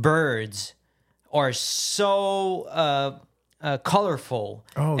 birds are so colorful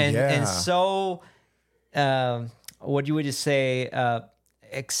and so, what you would just say,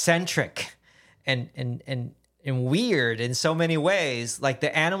 eccentric and weird in so many ways. Like,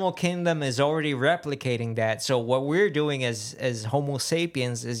 the animal kingdom is already replicating that. So what we're doing as Homo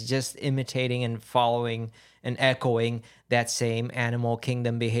sapiens is just imitating and following and echoing that same animal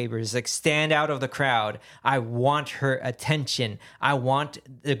kingdom behaviors. Like, stand out of the crowd. I want her attention. I want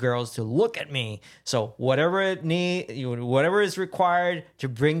the girls to look at me. So whatever is required to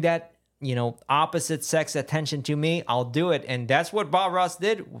bring that, opposite sex attention to me, I'll do it. And that's what Bob Ross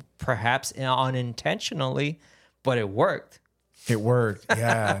did, perhaps unintentionally, but it worked. It worked.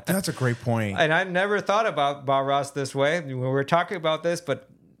 Yeah, that's a great point. And I never thought about Bob Ross this way when we were talking about this, but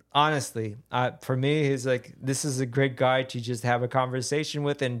honestly, for me, he's like, this is a great guy to just have a conversation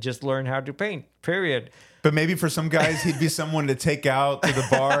with and just learn how to paint, period. But maybe for some guys, he'd be someone to take out to the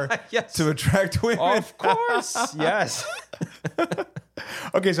bar yes. to attract women. Of course, yes.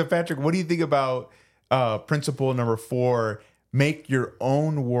 Okay, so Patrick, what do you think about principle number 4, make your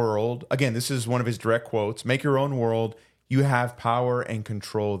own world? Again, this is one of his direct quotes. Make your own world. You have power and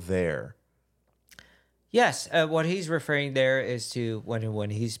control there. Yes, what he's referring there is to when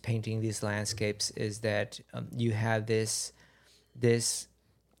he's painting these landscapes is that you have this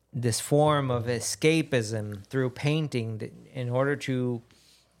form of escapism through painting in order to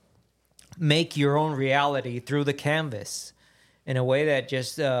make your own reality through the canvas in a way that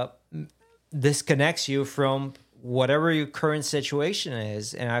just disconnects you from whatever your current situation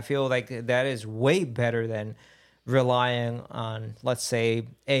is. And I feel like that is way better than relying on, let's say,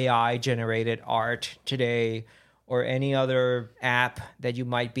 AI-generated art today or any other app that you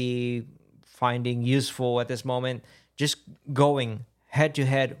might be finding useful at this moment. Just going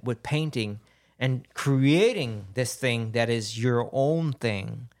head-to-head with painting and creating this thing that is your own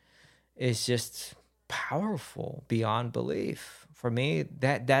thing is just powerful beyond belief. For me,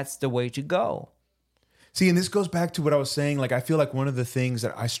 that's the way to go. See, and this goes back to what I was saying. Like, I feel like one of the things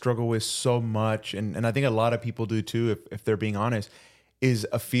that I struggle with so much, and I think a lot of people do too, if they're being honest, is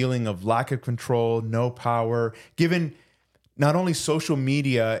a feeling of lack of control, no power, given not only social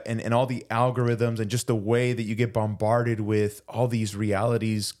media and all the algorithms and just the way that you get bombarded with all these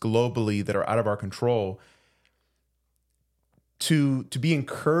realities globally that are out of our control, to be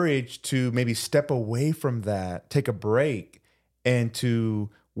encouraged to maybe step away from that, take a break, and to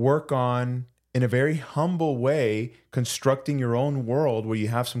work on, in a very humble way, constructing your own world where you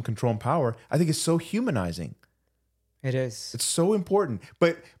have some control and power, I think is so humanizing. It is. It's so important.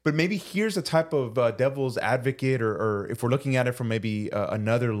 But maybe here's a type of devil's advocate, or if we're looking at it from maybe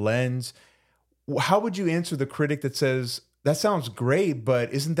another lens, how would you answer the critic that says, that sounds great,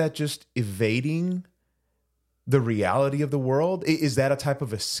 but isn't that just evading the reality of the world? Is that a type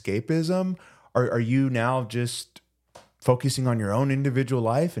of escapism? Are you now just focusing on your own individual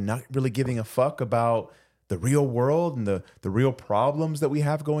life and not really giving a fuck about the real world and the real problems that we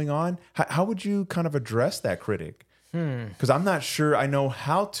have going on? How would you kind of address that critic? Because I'm not sure I know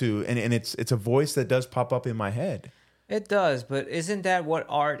how to, and it's a voice that does pop up in my head. It does, but isn't that what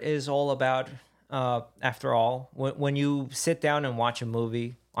art is all about? After all, when you sit down and watch a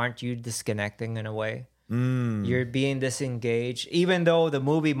movie, aren't you disconnecting in a way? You're being disengaged, even though the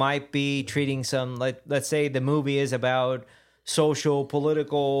movie might be treating some, let's say the movie is about social,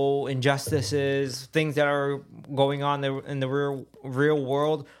 political injustices, things that are going on in the real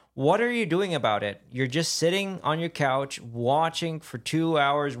world. What are you doing about it? You're just sitting on your couch watching for 2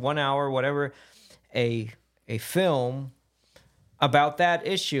 hours, 1 hour, whatever, a film about that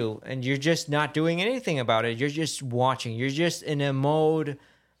issue, and you're just not doing anything about it. You're just watching. You're just in a mode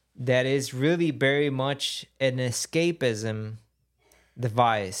that is really very much an escapism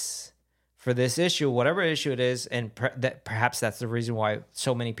device for this issue, whatever issue it is, and perhaps that's the reason why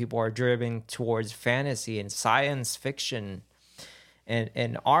so many people are driven towards fantasy and science fiction.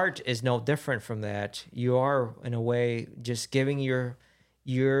 And art is no different from that. You are, in a way, just giving your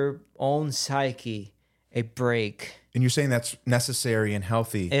own psyche a break. And you're saying that's necessary and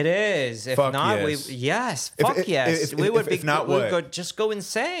healthy. It is. If fuck not, yes. we would If go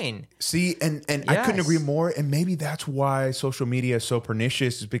insane. See, and Yes. I couldn't agree more. And maybe that's why social media is so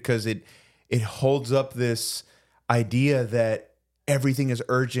pernicious, is because it holds up this idea that everything is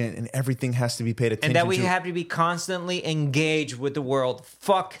urgent and everything has to be paid attention And that we to. have to be constantly engaged with the world.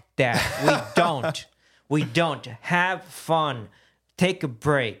 Fuck that. We don't. We don't. Have fun. Take a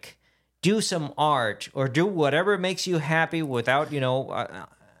break. Do some art or do whatever makes you happy without, as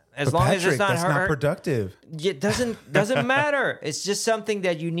But long as Patrick, it's not that's not productive. It doesn't matter. It's just something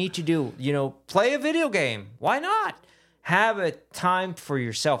that you need to do. Play a video game. Why not? Have a time for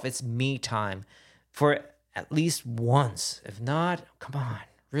yourself. It's me time for at least once. If not, come on,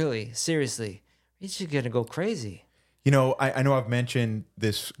 really, seriously, you're just gonna go crazy. I know I've mentioned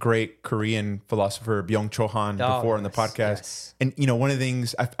this great Korean philosopher Byung-Chul Han before on the podcast. Yes. And, one of the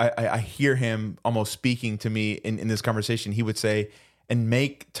things I hear him almost speaking to me in this conversation, he would say, and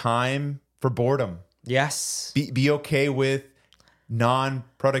make time for boredom. Yes. Be okay with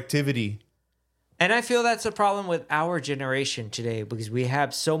non-productivity. And I feel that's a problem with our generation today because we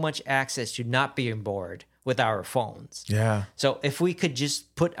have so much access to not being bored with our phones. Yeah. So if we could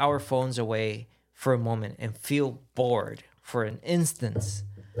just put our phones away for a moment and feel bored for an instance,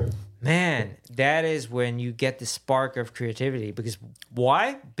 man, that is when you get the spark of creativity. Because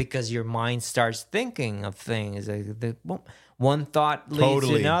why? Because your mind starts thinking of things. Like one thought leads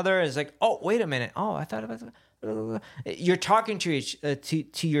to another. It's like, oh, wait a minute. Oh, I thought about that. You're talking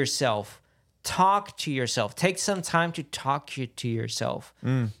to yourself. Talk to yourself. Take some time to talk to yourself.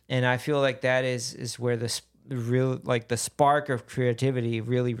 And I feel like that is where the spark of creativity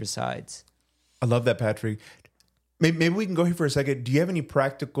really resides. I love that, Patrick. Maybe we can go here for a second. Do you have any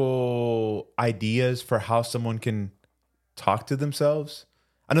practical ideas for how someone can talk to themselves?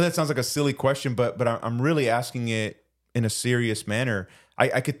 I know that sounds like a silly question, but I'm really asking it in a serious manner.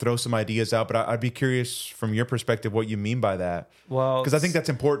 I could throw some ideas out, but I'd be curious from your perspective what you mean by that. Well, because I think that's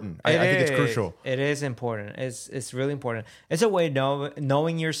important. I think it's crucial. It is important. It's really important. It's a way of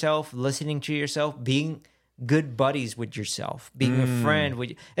knowing yourself, listening to yourself, being good buddies with yourself, being a friend with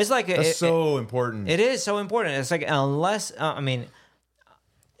you. It's like that's so important. It is so important. It's like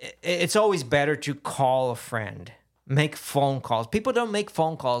it's always better to call a friend. Make phone calls. People don't make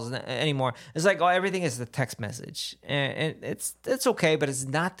phone calls anymore. It's like, everything is the text message. And it's okay, but it's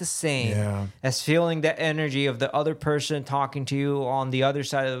not the same as feeling the energy of the other person talking to you on the other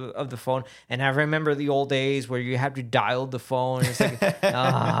side of the phone. And I remember the old days where you have to dial the phone. It's like,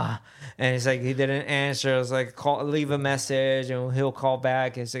 and it's like, he didn't answer. It's like, leave a message and he'll call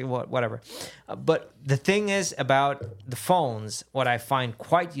back. It's like, whatever. But the thing is about the phones, what I find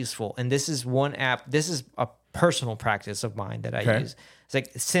quite useful, and this is one app, this is a personal practice of mine that I use. It's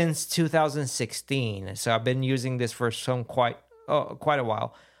like since 2016. So I've been using this for quite a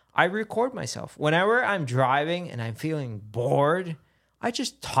while. I record myself. Whenever I'm driving and I'm feeling bored, I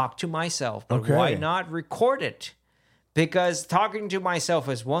just talk to myself. But why not record it? Because talking to myself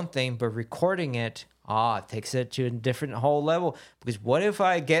is one thing, but recording it, takes it to a different whole level. Because what if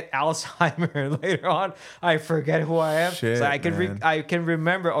I get Alzheimer later on? I forget who I am. Shit, so I can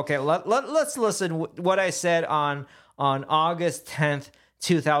remember. Okay, let's listen what I said on August 10th,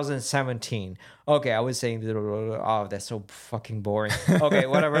 2017. Okay, I was saying, that's so fucking boring. Okay,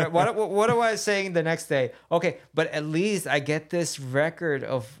 whatever. What am I saying the next day? Okay, but at least I get this record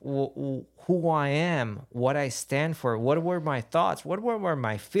of who I am, what I stand for, what were my thoughts, what were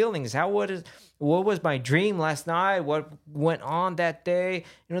my feelings, what was my dream last night, what went on that day.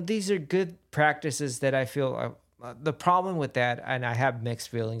 These are good practices that I feel. The problem with that, and I have mixed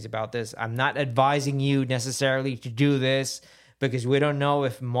feelings about this, I'm not advising you necessarily to do this, because we don't know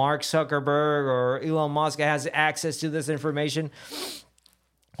if Mark Zuckerberg or Elon Musk has access to this information.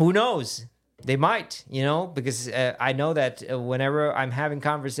 Who knows? They might, because I know that whenever I'm having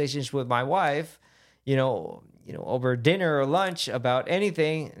conversations with my wife, over dinner or lunch about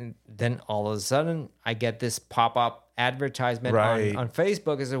anything, then all of a sudden I get this pop-up advertisement on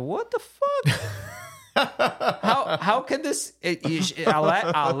Facebook. I say, what the fuck? how can this?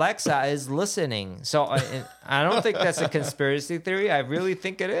 Alexa is listening, so I don't think that's a conspiracy theory. I really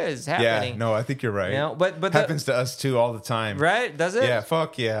think it is happening. Yeah, no, I think you're right. You know, but happens to us too all the time, right? Does it? Yeah,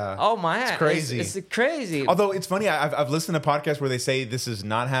 fuck yeah. Oh man, it's crazy. It's crazy. Although it's funny, I've listened to podcasts where they say this is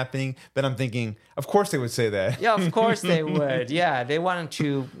not happening, but I'm thinking, of course they would say that. Yeah, of course they would. Yeah, they wanted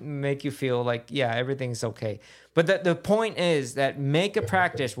to make you feel like, yeah, everything's okay. But the point is that make a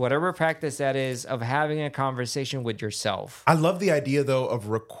practice, whatever practice that is, of having a conversation with yourself. I love the idea, though, of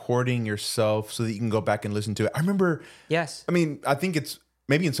recording yourself so that you can go back and listen to it. I remember, yes. I mean, I think it's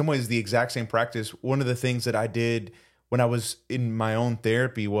maybe in some ways the exact same practice. One of the things that I did when I was in my own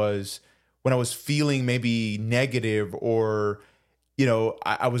therapy was when I was feeling maybe negative or, you know,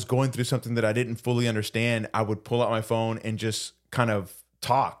 I was going through something that I didn't fully understand, I would pull out my phone and just kind of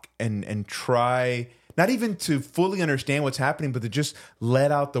talk and try not even to fully understand what's happening, but to just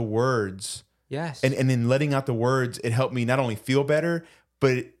let out the words. Yes. And in letting out the words, it helped me not only feel better,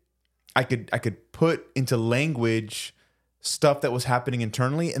 but I could put into language stuff that was happening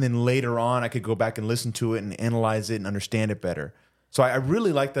internally. And then later on, I could go back and listen to it and analyze it and understand it better. So I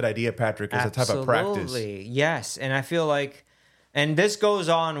really like that idea, Patrick, as a type of practice. Absolutely. Yes. And I feel like, and this goes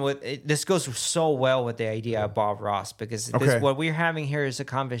so well with the idea of Bob Ross, because what we're having here is a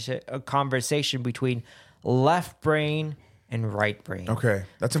conversation between left brain and right brain. Okay,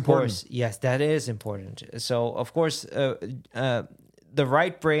 that's important. Of course, yes, that is important. So, of course, the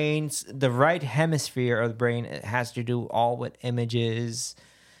right hemisphere of the brain has to do all with images,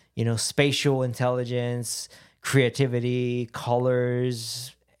 you know, spatial intelligence, creativity,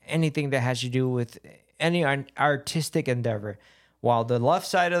 colors, anything that has to do with any artistic endeavor. While the left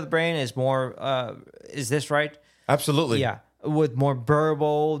side of the brain is more, is this right? Absolutely. Yeah, with more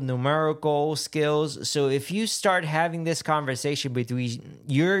verbal, numerical skills. So if you start having this conversation between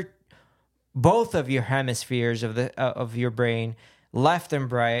both of your hemispheres of your brain, left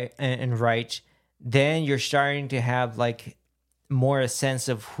and right, then you're starting to have like more a sense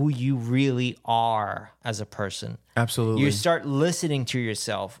of who you really are as a person. Absolutely. You start listening to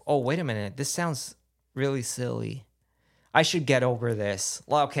yourself. Oh, wait a minute, this sounds really silly. I should get over this.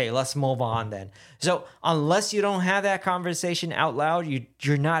 Okay, let's move on then. So unless you don't have that conversation out loud,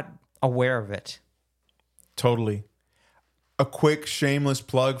 you're not aware of it. Totally. A quick shameless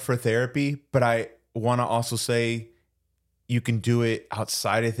plug for therapy, but I want to also say you can do it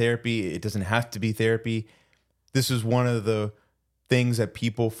outside of therapy. It doesn't have to be therapy. This is one of the things that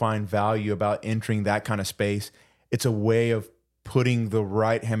people find value about entering that kind of space. It's a way of putting the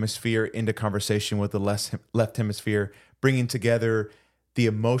right hemisphere into conversation with the left hemisphere, bringing together the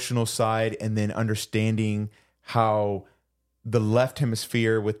emotional side and then understanding how the left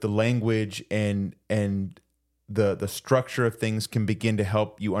hemisphere with the language and the structure of things can begin to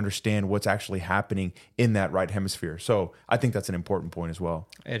help you understand what's actually happening in that right hemisphere. So I think that's an important point as well.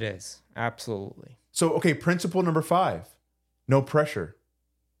 It is. Absolutely. So, okay, principle number 5, no pressure.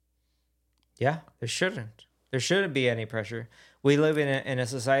 Yeah, there shouldn't. There shouldn't be any pressure. We live in a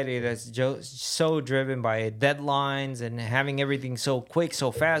society that's so driven by deadlines and having everything so quick,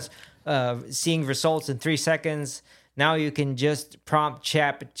 so fast, seeing results in 3 seconds. Now you can just prompt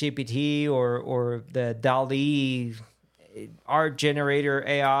ChatGPT or the DALL-E art generator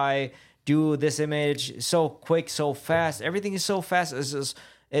AI, do this image so quick, so fast. Everything is so fast.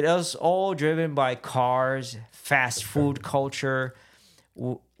 It is all driven by cars, fast food culture.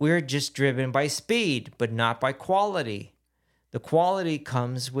 We're just driven by speed, but not by quality. The quality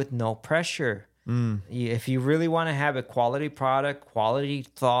comes with no pressure. If you really want to have a quality product, quality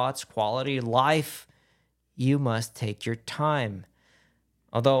thoughts, quality life, you must take your time.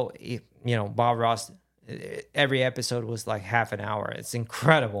 Although, you know, Bob Ross, every episode was like half an hour. It's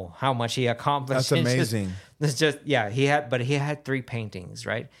incredible how much he accomplished. That's amazing. He had 3 paintings,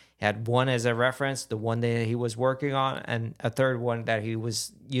 right? He had one as a reference, the one that he was working on, and a third one that he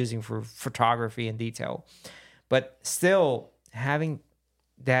was using for photography and detail. But still, having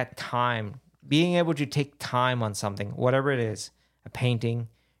that time, being able to take time on something, whatever it is, a painting,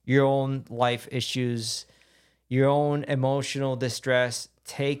 your own life issues, your own emotional distress,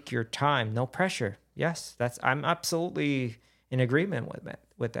 take your time, no pressure. Yes, I'm absolutely in agreement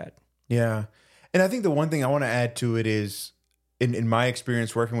with that. Yeah. And I think the one thing I want to add to it is, in my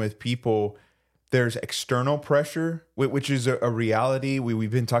experience working with people, there's external pressure, which is a reality.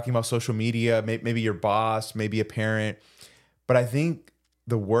 We've been talking about social media, maybe your boss, maybe a parent. But I think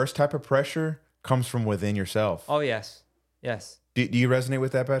the worst type of pressure comes from within yourself. Oh, yes. Yes. Do you resonate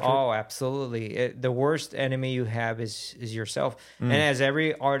with that, Patrick? Oh, absolutely. The worst enemy you have is yourself. And as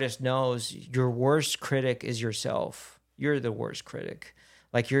every artist knows, your worst critic is yourself. You're the worst critic.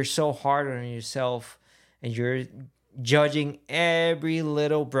 Like, you're so hard on yourself. and you're judging every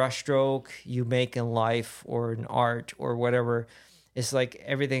little brushstroke you make in life or in art or whatever. It's like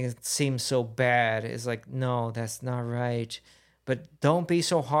everything seems so bad. It's like, no, that's not right. But don't be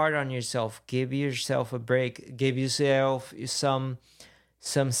so hard on yourself. Give yourself a break. Give yourself some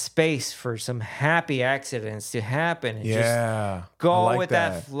space for some happy accidents to happen. And just go like with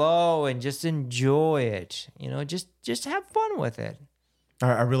that flow and just enjoy it. Just have fun with it.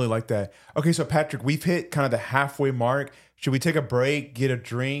 I really like that. Okay, so Patrick, we've hit kind of the halfway mark. Should we take a break, get a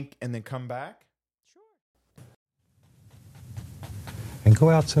drink, and then come back? Sure. And go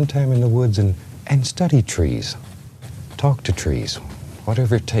out sometime in the woods and study trees. Talk to trees,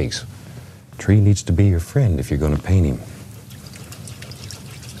 whatever it takes. A tree needs to be your friend if you're going to paint him.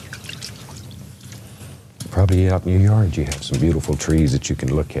 Probably out in your yard you have some beautiful trees that you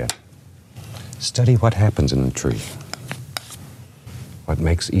can look at. Study what happens in a tree. What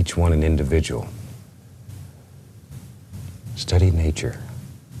makes each one an individual. Study nature.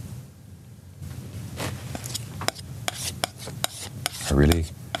 I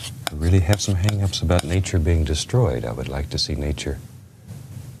really have some hang-ups about nature being destroyed. I would like to see nature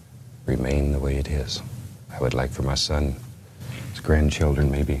remain the way it is. I would like for my son, his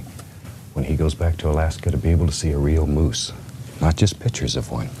grandchildren maybe, when he goes back to Alaska, to be able to see a real moose, not just pictures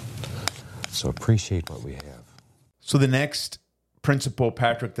of one. So appreciate what we have. So the next principle,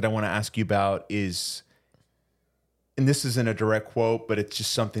 Patrick, that I want to ask you about is, and this isn't a direct quote, but it's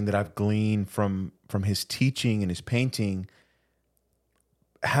just something that I've gleaned from his teaching and his painting,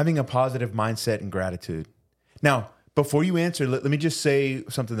 having a positive mindset and gratitude. Now, before you answer, let me just say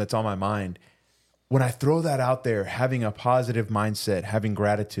something that's on my mind. When I throw that out there, having a positive mindset, having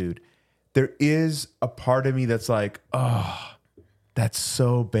gratitude, there is a part of me that's like, oh, that's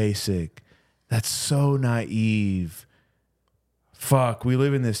so basic. That's so naive. Fuck, we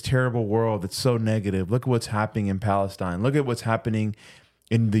live in this terrible world that's so negative. Look at what's happening in Palestine. Look at what's happening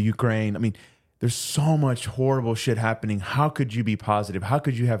in the Ukraine. I mean, there's so much horrible shit happening. How could you be positive? How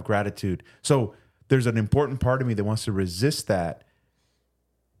could you have gratitude? So there's an important part of me that wants to resist that,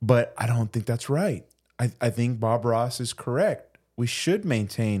 but I don't think that's right. I think Bob Ross is correct. We should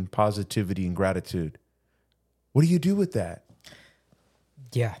maintain positivity and gratitude. What do you do with that?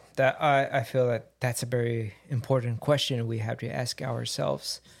 Yeah, that I feel that that's a very important question we have to ask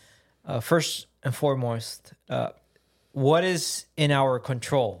ourselves. First and foremost, what is in our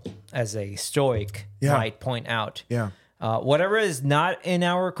control, as a Stoic might point out? Yeah. Whatever is not in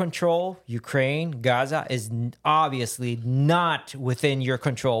our control, Ukraine, Gaza, is obviously not within your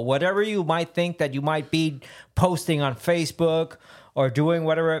control. Whatever you might think that you might be posting on Facebook or doing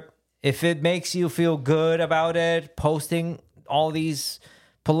whatever, if it makes you feel good about it, posting all these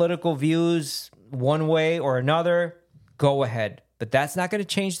political views one way or another, go ahead. But that's not going to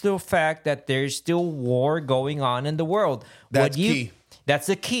change the fact that there's still war going on in the world. That's key. That's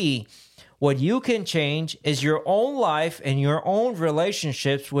the key. What you can change is your own life and your own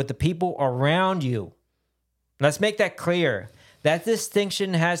relationships with the people around you. Let's make that clear. That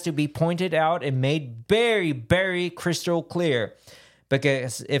distinction has to be pointed out and made very, very crystal clear.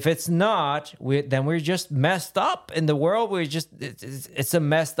 Because if it's not, then we're just messed up in the world. It's a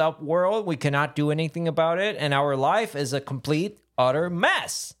messed up world. We cannot do anything about it. And our life is a complete, utter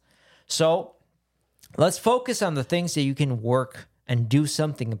mess. So let's focus on the things that you can work and do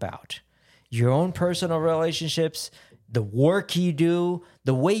something about. Your own personal relationships, the work you do,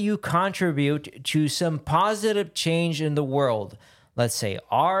 the way you contribute to some positive change in the world. Let's say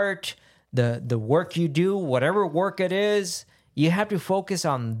art, the work you do, whatever work it is, you have to focus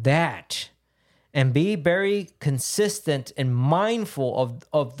on that and be very consistent and mindful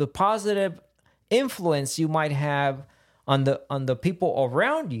of the positive influence you might have on the people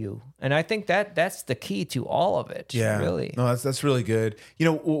around you. And I think that's the key to all of it. Yeah, really. No, that's really good. You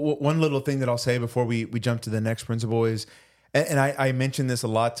know, one little thing that I'll say before we jump to the next principle is, and I mention this a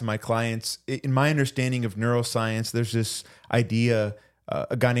lot to my clients, in my understanding of neuroscience, there's this idea,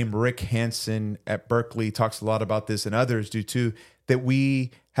 a guy named Rick Hansen at Berkeley talks a lot about this, and others do too, that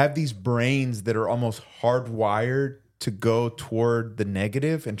we have these brains that are almost hardwired to go toward the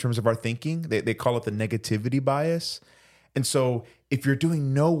negative in terms of our thinking. They call it the negativity bias. And so if you're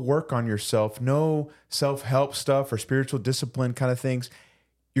doing no work on yourself, no self-help stuff or spiritual discipline kind of things,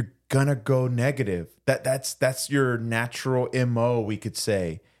 you're gonna go negative. That's your natural MO, we could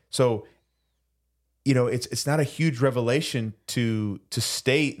say. So, you know, it's not a huge revelation to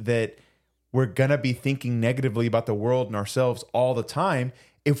state that we're gonna be thinking negatively about the world and ourselves all the time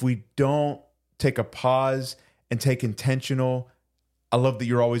if we don't take a pause and take intentional, I love that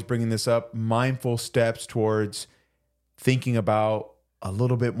you're always bringing this up, mindful steps towards thinking about a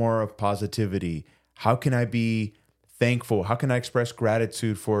little bit more of positivity. How can I be thankful? How can I express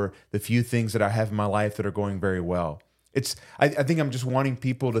gratitude for the few things that I have in my life that are going very well? I think I'm just wanting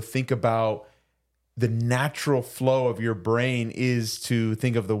people to think about the natural flow of your brain is to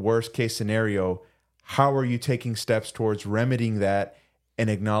think of the worst case scenario. How are you taking steps towards remedying that and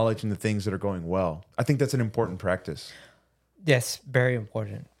acknowledging the things that are going well? I think that's an important practice. Yes, very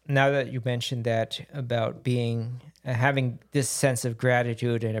important. Now that you mentioned that about having this sense of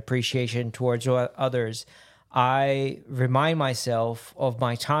gratitude and appreciation towards others, I remind myself of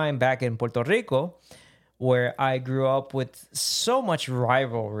my time back in Puerto Rico, where I grew up with so much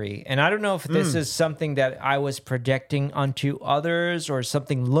rivalry. And I don't know if this is something that I was projecting onto others or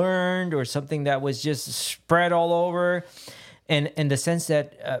something learned or something that was just spread all over. And in the sense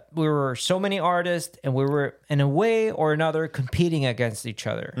that we were so many artists and we were in a way or another competing against each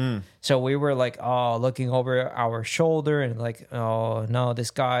other. So we were like, looking over our shoulder and like, oh no,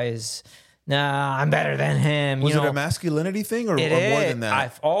 this guy is... Nah, I'm better than him. Was it a masculinity thing or more than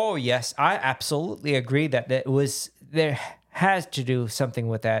that? Yes, I absolutely agree that there has to do something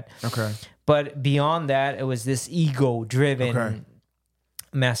with that. Okay. But beyond that, it was this ego-driven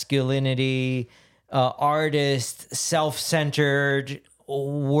masculinity, artist, self-centered,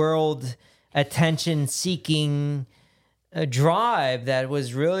 world attention-seeking drive that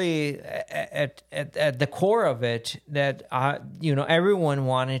was really at the core of it, that everyone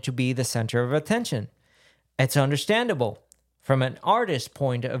wanted to be the center of attention. It's understandable from an artist's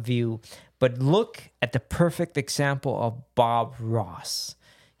point of view, but look at the perfect example of Bob Ross.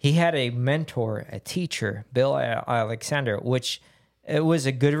 He had a mentor, a teacher, Bill Alexander, which it was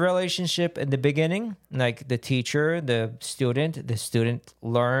a good relationship in the beginning. Like the teacher, the student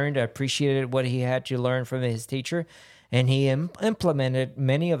learned, appreciated what he had to learn from his teacher. And he implemented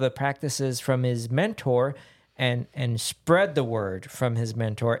many of the practices from his mentor and spread the word from his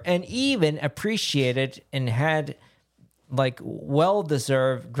mentor, and even appreciated and had like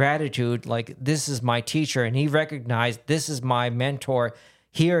well-deserved gratitude. Like, this is my teacher, and he recognized this is my mentor.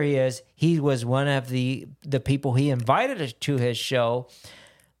 Here he is. He was one of the people he invited to his show.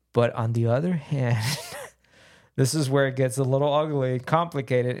 But on the other hand... This is where it gets a little ugly and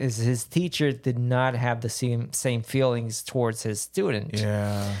complicated, is his teacher did not have the same feelings towards his student.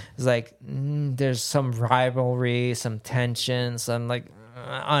 Yeah. It's like, there's some rivalry, some tension, some like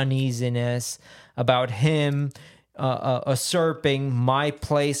uneasiness about him usurping my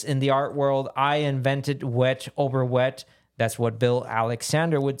place in the art world. I invented wet over wet. That's what Bill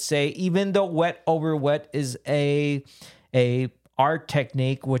Alexander would say, even though wet over wet is a art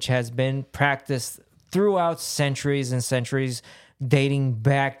technique which has been practiced throughout centuries and centuries, dating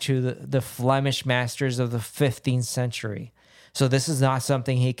back to the Flemish masters of the 15th century. So this is not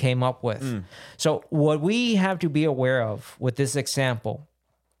something he came up with. So what we have to be aware of with this example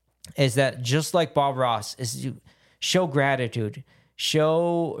is that just like Bob Ross, is to show gratitude,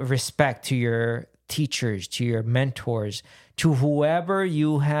 show respect to your teachers, to your mentors, to whoever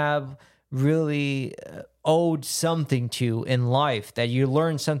you have really owed something to in life, that you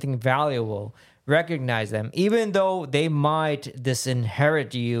learned something valuable. Recognize them, even though they might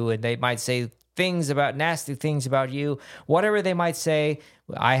disinherit you and they might say nasty things about you, whatever they might say.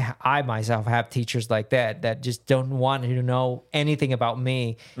 I myself have teachers like that just don't want to know anything about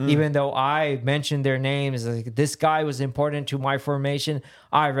me, even though I mentioned their names. Like, this guy was important to my formation.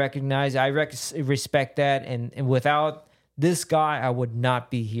 I respect that, and without this guy, I would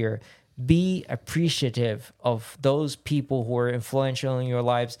not be here. Be appreciative of those people who are influential in your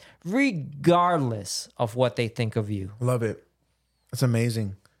lives, regardless of what they think of you. Love it. That's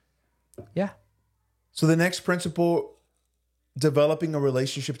amazing. Yeah. So the next principle, developing a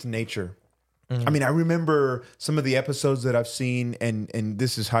relationship to nature. I mean, I remember some of the episodes that I've seen, and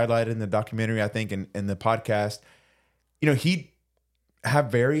this is highlighted in the documentary, I think, and the podcast. He'd have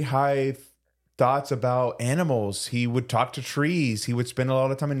very high thoughts about animals. He would talk to trees. He would spend a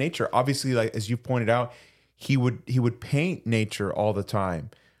lot of time in nature. Obviously, like as you pointed out, he would paint nature all the time.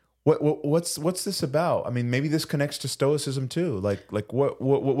 What's this about? I mean, maybe this connects to Stoicism too. Like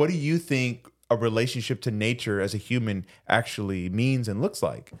what do you think a relationship to nature as a human actually means and looks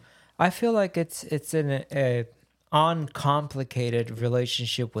like? I feel like it's an uncomplicated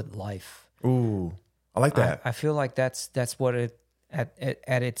relationship with life. Ooh, I like that. I feel like that's what it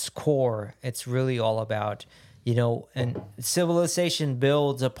at its core, it's really all about, and civilization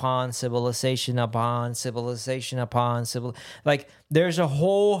builds upon civilization upon civilization upon civil. Like, there's a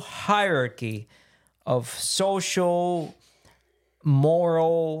whole hierarchy of social,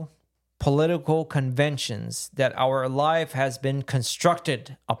 moral, political conventions that our life has been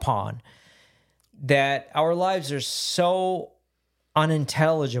constructed upon, that our lives are so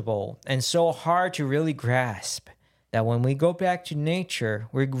unintelligible and so hard to really grasp that when we go back to nature,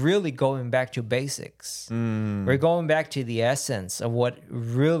 we're really going back to basics. We're going back to the essence of what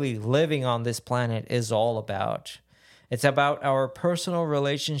really living on this planet is all about. It's about our personal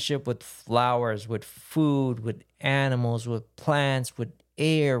relationship with flowers, with food, with animals, with plants, with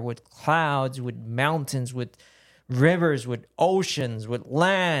air, with clouds, with mountains, with rivers, with oceans, with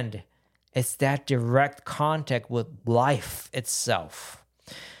land. It's that direct contact with life itself.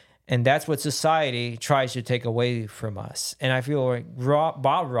 And that's what society tries to take away from us. And I feel like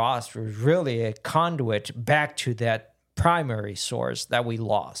Bob Ross was really a conduit back to that primary source that we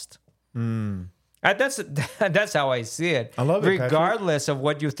lost. That's how I see it. I love it, regardless of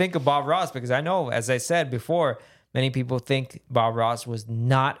what you think of Bob Ross, because I know, as I said before, many people think Bob Ross was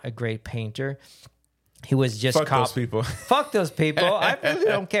not a great painter. He was just Fuck those people. Fuck those people. I really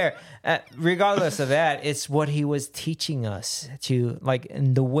don't care. Regardless of that, it's what he was teaching us to, like,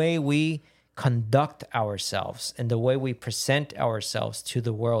 in the way we conduct ourselves and the way we present ourselves to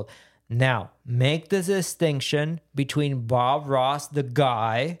the world. Now, make the distinction between Bob Ross, the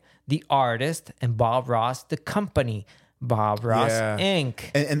guy, the artist, and Bob Ross, the company. Bob Ross, Inc.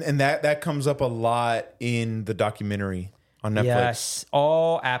 And that comes up a lot in the documentary on Netflix. Yes.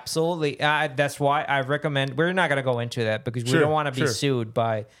 Oh, absolutely. That's why I recommend. We're not going to go into that because we don't want to be sued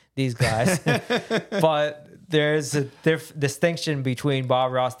by these guys. But there's a distinction between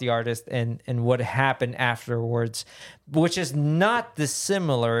Bob Ross, the artist, and what happened afterwards, which is not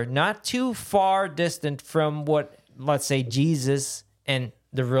dissimilar, not too far distant from what, let's say, Jesus and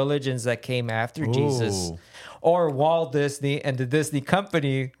the religions that came after Jesus. Or Walt Disney and the Disney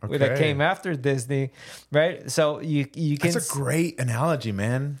company that came after Disney, right? So you can... That's a great analogy,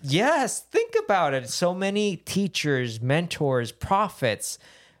 man. Yes, think about it. So many teachers, mentors, prophets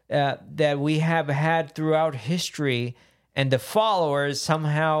that we have had throughout history, and the followers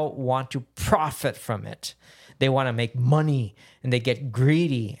somehow want to profit from it. They want to make money, and they get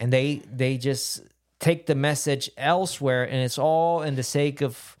greedy, and they just take the message elsewhere, and it's all in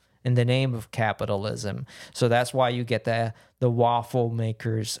the name of capitalism. So that's why you get the waffle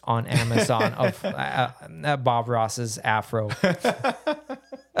makers on Amazon of Bob Ross's afro.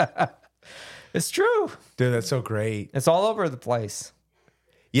 It's true. Dude, that's so great. It's all over the place.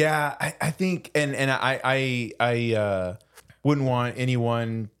 Yeah, I think, and I wouldn't want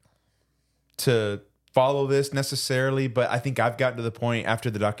anyone to follow this necessarily, but I think I've gotten to the point after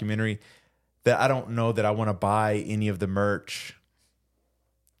the documentary that I don't know that I want to buy any of the merch,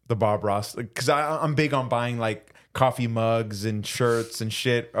 the Bob Ross, because I'm big on buying like coffee mugs and shirts and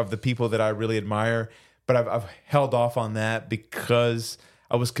shit of the people that I really admire, but I've held off on that because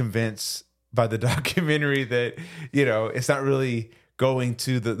I was convinced by the documentary that, you know, it's not really going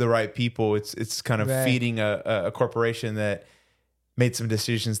to the right people. It's kind of feeding a corporation that made some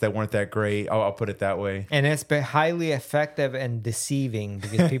decisions that weren't that great. I'll put it that way. And it's been highly effective and deceiving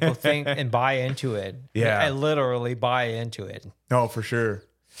because people think and buy into it. Yeah. I literally buy into it. No, for sure.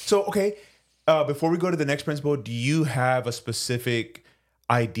 So, okay, before we go to the next principle, do you have a specific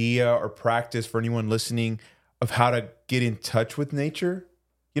idea or practice for anyone listening of how to get in touch with nature?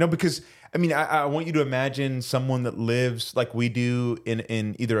 You know, because, I mean, I want you to imagine someone that lives like we do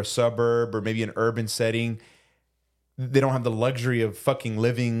in either a suburb or maybe an urban setting. They don't have the luxury of fucking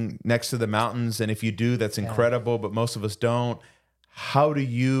living next to the mountains. And if you do, that's incredible, but most of us don't. How do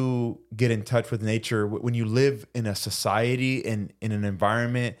you get in touch with nature when you live in a society and in an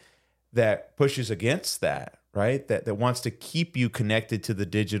environment that pushes against that, right? That wants to keep you connected to the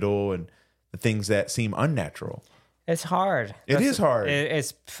digital and the things that seem unnatural. It's hard. It is hard.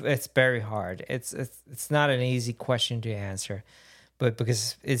 It's very hard. It's not an easy question to answer. But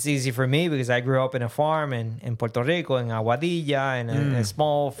because it's easy for me because I grew up in a farm in Puerto Rico, in Aguadilla, in a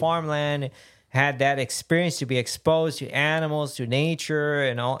small farmland, had that experience to be exposed to animals, to nature,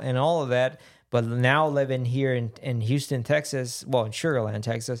 and all of that. But now living here in Houston, Texas, well, in Sugar Land,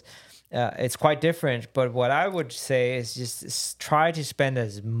 Texas, it's quite different. But what I would say is just try to spend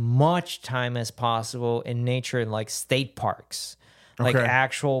as much time as possible in nature in like state parks, like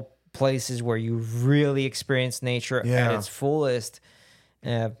actual places where you really experience nature at its fullest.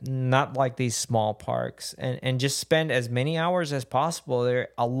 Not like these small parks, and just spend as many hours as possible there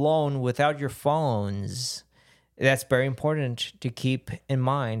alone without your phones. That's very important to keep in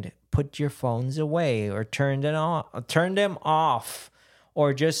mind. Put your phones away or turn them off,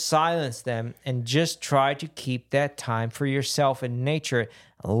 or just silence them, and just try to keep that time for yourself in nature.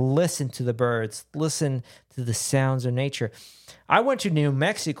 Listen to the birds, listen to the sounds of nature. I went to New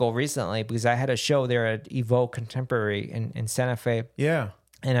Mexico recently because I had a show there at Evoke Contemporary in Santa Fe. Yeah.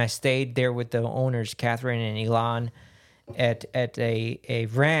 And I stayed there with the owners, Catherine and Elon. at a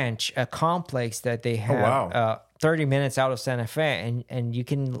ranch, a complex that they have wow. 30 minutes out of Santa Fe, and you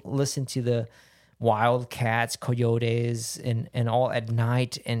can listen to the wildcats, coyotes, and all at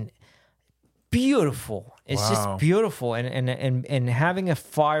night, and beautiful. It's Wow. just beautiful, and having a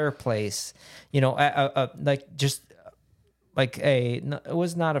fireplace, like just like it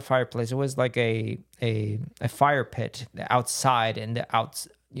was not a fireplace. It was like a fire pit outside and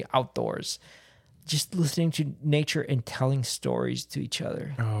the outdoors. Just listening to nature and telling stories to each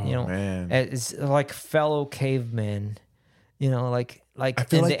other. Oh, man. It's like fellow cavemen. Like I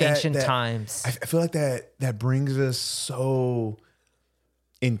feel in like the ancient times. I feel like that brings us so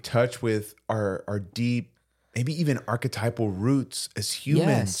in touch with our deep, maybe even archetypal roots as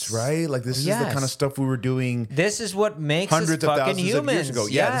humans, Yes. right? Like this is the kind of stuff we were doing This is what makes hundreds us of fucking thousands humans. of years ago.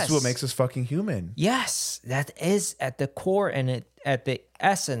 Yeah, this Yes. is what makes us fucking human. Yes, that is at the core and at the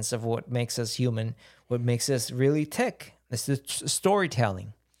essence of what makes us human, what makes us really tick. It's the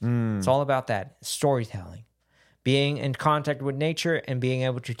storytelling. It's all about that, storytelling. Being in contact with nature and being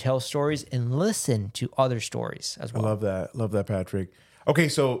able to tell stories and listen to other stories as well. I love that. Love that, Patrick. Okay,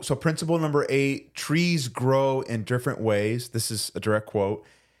 so principle number 8, trees grow in different ways. This is a direct quote.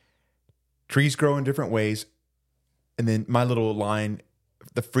 Trees grow in different ways. And then my little line,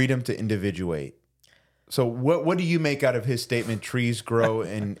 the freedom to individuate. So what do you make out of his statement, trees grow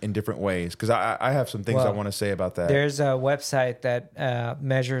in different ways? Because I have some things I want to say about that. There's a website that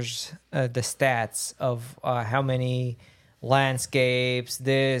measures the stats of how many landscapes,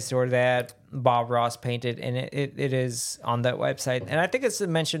 this or that, Bob Ross painted, and it is on that website. And I think it's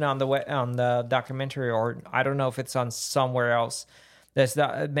mentioned on the documentary, or I don't know if it's on somewhere else. That's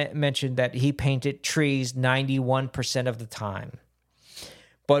mentioned that he painted trees 91% of the time.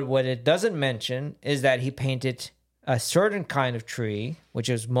 But what it doesn't mention is that he painted a certain kind of tree, which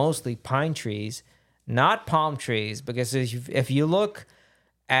is mostly pine trees, not palm trees. Because if you look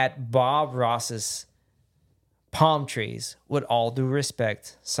at Bob Ross's palm trees, with all due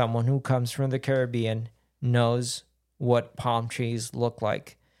respect, someone who comes from the Caribbean knows what palm trees look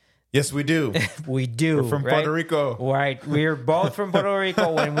like. Yes, we do. We do. We're from right? Puerto Rico. Right. We're both from Puerto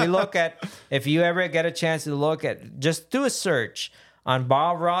Rico. When we look at, if you ever get a chance to look at, just do a search on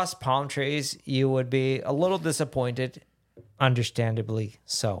Bob Ross palm trees, you would be a little disappointed, understandably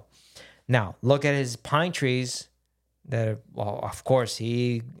so. Now, look at his pine trees. That, well, of course,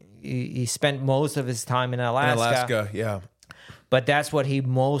 he spent most of his time in Alaska. Yeah. But that's what he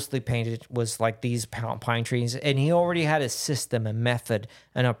mostly painted, was like these pine trees. And he already had a system, a method,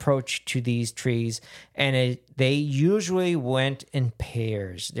 an approach to these trees. And they usually went in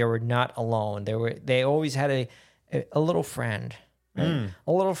pairs. They were not alone. They always had a little friend. Right?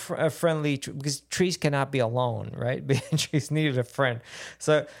 A little friendly, because trees cannot be alone, right? Trees needed a friend.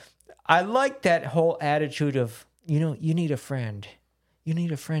 So I like that whole attitude of, you need a friend. You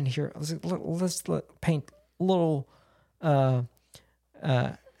need a friend here. Let's paint a little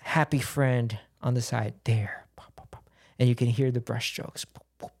happy friend on the side there. Pop, pop, pop. And you can hear the brush strokes. Pop,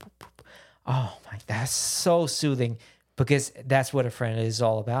 pop, pop, pop. Oh my, that's so soothing, because that's what a friend is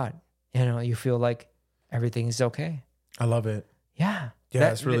all about. You feel like everything is okay. I love it. Yeah.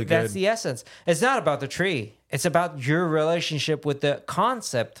 That's really good. That's the essence. It's not about the tree. It's about your relationship with the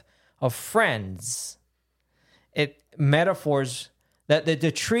concept of friends. Metaphors, that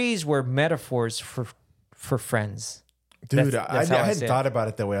the trees were metaphors for friends. Dude, That's I how hadn't see it. thought about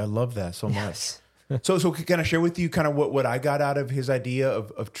it that way. I love that so much. Yes. So can I share with you kind of what I got out of his idea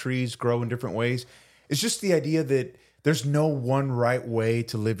of trees grow in different ways? It's just the idea that there's no one right way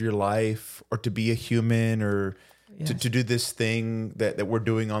to live your life, or to be a human, or to do this thing that we're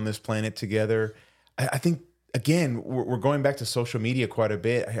doing on this planet together. I think, again, we're going back to social media quite a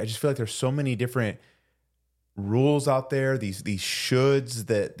bit. I just feel like there's so many different rules out there, these shoulds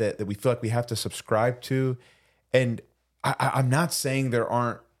that we feel like we have to subscribe to. And I'm not saying there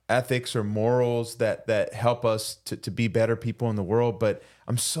aren't ethics or morals that help us to be better people in the world, but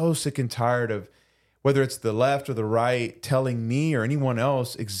I'm so sick and tired of, whether it's the left or the right, telling me or anyone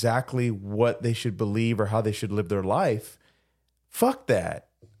else exactly what they should believe or how they should live their life. Fuck that.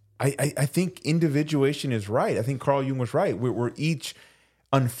 I think individuation is right. I think Carl Jung was right. We're each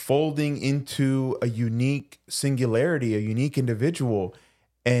unfolding into a unique singularity, a unique individual,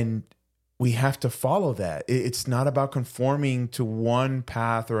 and we have to follow that. It's not about conforming to one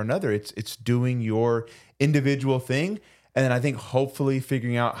path or another. It's doing your individual thing. And then I think hopefully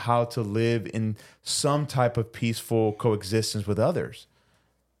figuring out how to live in some type of peaceful coexistence with others.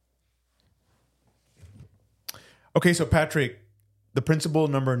 Okay, so Patrick, the principle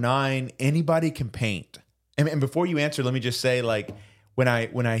number 9, anybody can paint. And before you answer, let me just say, like, when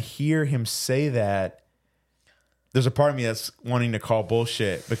I hear him say that, there's a part of me that's wanting to call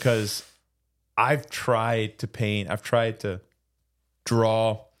bullshit because I've tried to paint. I've tried to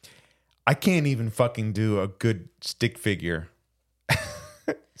draw. I can't even fucking do a good stick figure.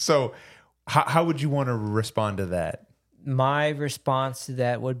 So how would you want to respond to that? My response to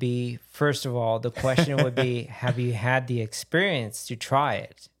that would be, first of all, the question would be, have you had the experience to try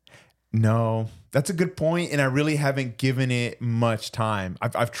it? No, that's a good point, and I really haven't given it much time.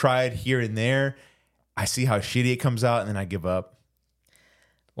 I've tried here and there. I see how shitty it comes out, and then I give up.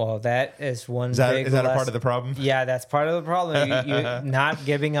 Well, that is one. Is that a part of the problem? Yeah, that's part of the problem. You're not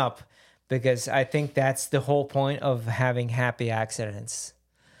giving up, because I think that's the whole point of having happy accidents.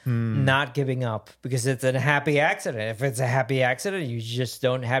 Not giving up, because it's a happy accident. If it's a happy accident, you just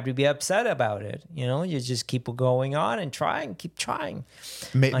don't have to be upset about it. You know, you just keep going on and keep trying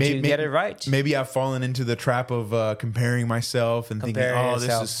until you get it right. Maybe I've fallen into the trap of comparing myself and thinking, oh,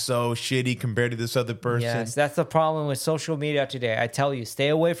 this is so shitty compared to this other person. Yes, that's the problem with social media today. I tell you, stay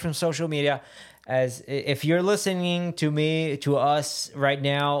away from social media. As if you're listening to us right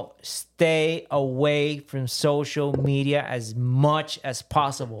now, stay away from social media as much as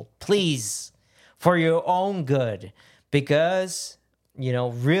possible, please, for your own good, because, you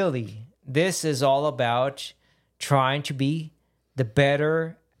know, really, this is all about trying to be the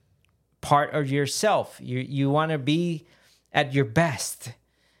better part of yourself. You want to be at your best.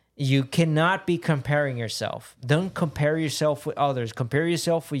 You cannot be comparing yourself. Don't compare yourself with others. Compare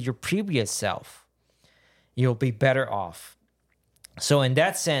yourself with your previous self. You'll be better off. So in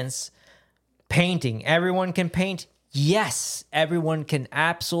that sense, painting, everyone can paint. Yes, everyone can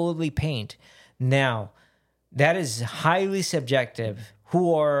absolutely paint. Now, that is highly subjective.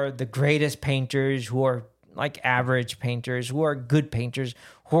 Who are the greatest painters? Who are like average painters? Who are good painters?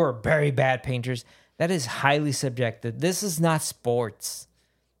 Who are very bad painters? That is highly subjective. This is not sports.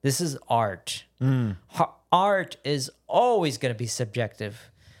 This is art. Art is always going to be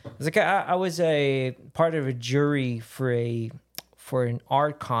subjective. It's like I was a part of a jury for an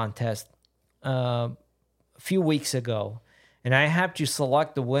art contest a few weeks ago, and I had to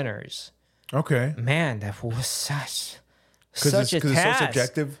select the winners. Okay, man, that was such a task. It's so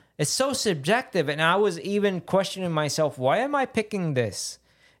subjective. It's so subjective, and I was even questioning myself: why am I picking this?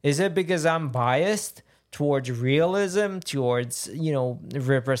 Is it because I'm biased towards realism, towards, you know,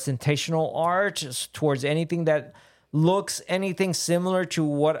 representational art, towards anything that looks anything similar to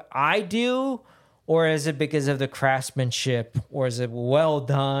what I do? Or is it because of the craftsmanship? Or is it well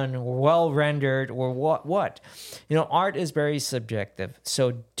done or well rendered or what? You know, art is very subjective.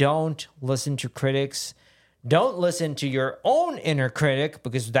 So don't listen to critics. Don't listen to your own inner critic,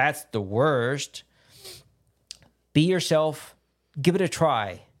 because that's the worst. Be yourself. Give it a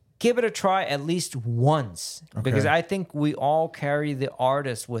try. Give it a try at least once. Okay. Because I think we all carry the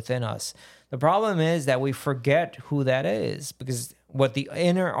artist within us. The problem is that we forget who that is, because what the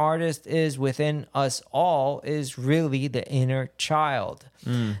inner artist is within us all is really the inner child.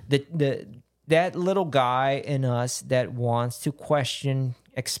 That little guy in us that wants to question,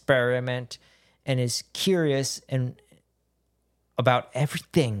 experiment, and is curious and about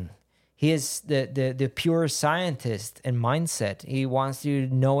everything. He is the pure scientist and mindset. He wants to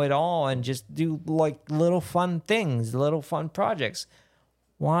know it all and just do like little fun things, little fun projects.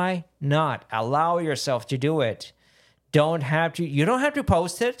 Why not? Allow yourself to do it. You don't have to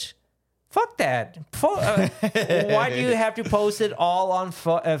post it. Fuck that. Why do you have to post it all on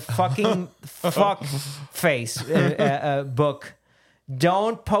fucking fuck face book?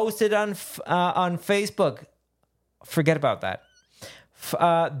 Don't post it on Facebook. Forget about that.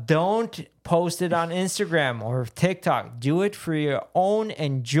 Don't post it on Instagram or TikTok. Do it for your own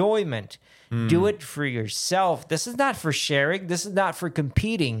enjoyment. Do it for yourself. This is not for sharing. This is not for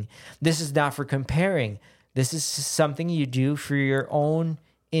competing. This is not for comparing. This is something you do for your own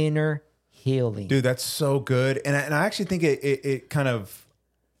inner healing. Dude, that's so good. And I actually think it kind of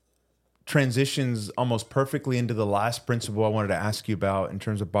transitions almost perfectly into the last principle I wanted to ask you about in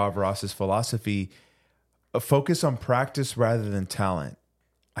terms of Bob Ross's philosophy. A focus on practice rather than talent.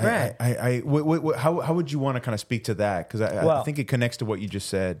 Right. How would you want to kind of speak to that? Because I think it connects to what you just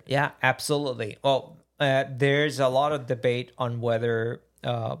said. Yeah, absolutely. Well, there's a lot of debate on whether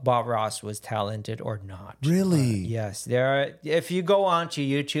Bob Ross was talented or not. Really? Yes. If you go onto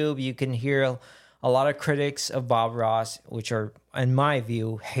YouTube, you can hear a lot of critics of Bob Ross, which are, in my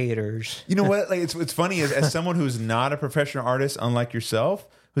view, haters. You know what? Like it's funny as someone who's not a professional artist, unlike yourself,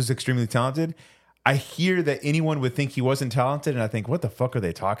 who's extremely talented. I hear that anyone would think he wasn't talented, and I think, what the fuck are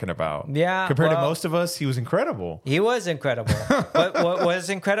they talking about? Yeah, Compared to most of us, he was incredible. He was incredible. But what was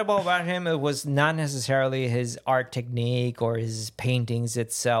incredible about him, it was not necessarily his art technique or his paintings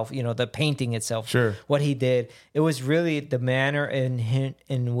itself, the painting itself, Sure. what he did. It was really the manner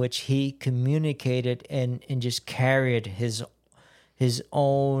in which he communicated and just carried his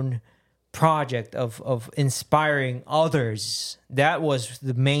own project of inspiring others. That was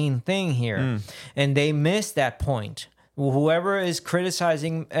the main thing here. And they missed that point. Whoever is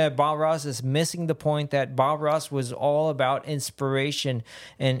criticizing Bob Ross is missing the point that Bob Ross was all about inspiration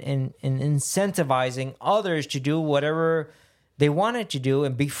and incentivizing others to do whatever they wanted to do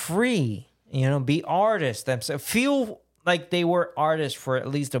and be free, be artists themselves, feel like they were artists for at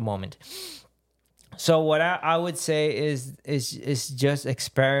least a moment. So what I would say is just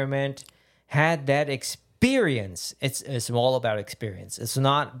experiment. Had that experience. It's all about experience. It's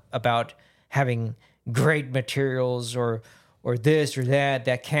not about having great materials or this or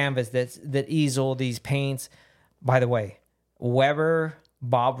that canvas, that easel, these paints. By the way, Weber,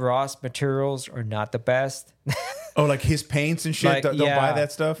 Bob Ross materials are not the best. Oh, like his paints and shit? Don't buy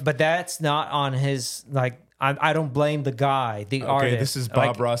that stuff? But that's not on his, I don't blame the guy, the artist. This is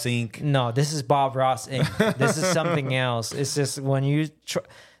Bob Ross Inc. No, this is Bob Ross Inc. This is something else. It's just when you...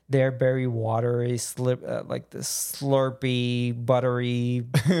 They're very watery, like the slurpy, buttery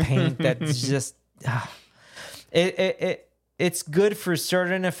paint that's just... It's good for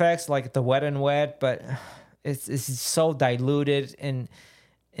certain effects, like the wet and wet, but it's so diluted and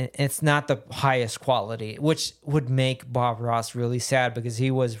it's not the highest quality, which would make Bob Ross really sad because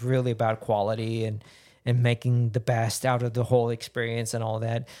he was really about quality and making the best out of the whole experience and all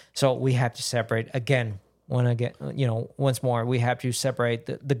that. So we have to separate again. Once more, we have to separate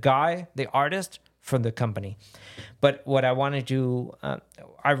the guy, the artist, from the company. But what I wanted to,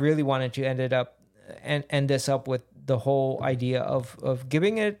 I really wanted to end this up with the whole idea of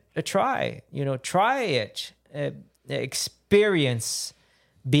giving it a try. Try it, experience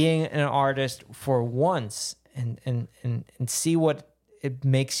being an artist for once, and see what it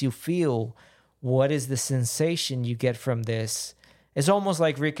makes you feel. What is the sensation you get from this? It's almost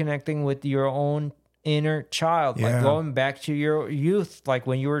like reconnecting with your own inner child, like going back to your youth, like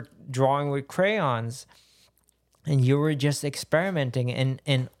when you were drawing with crayons and you were just experimenting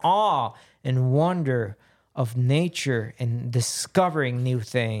in awe and wonder of nature and discovering new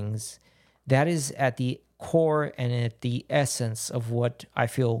things. That is at the core and at the essence of what I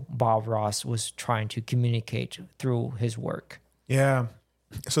feel Bob Ross was trying to communicate through his work. Yeah.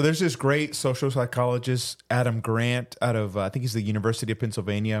 So there's this great social psychologist, Adam Grant, out of, I think he's the University of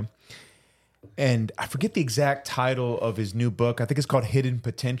Pennsylvania. And I forget the exact title of his new book. I think it's called Hidden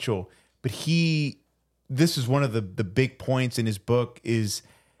Potential. But this is one of the big points in his book is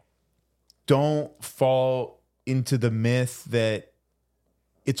don't fall into the myth that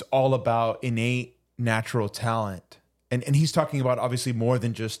it's all about innate natural talent. And he's talking about obviously more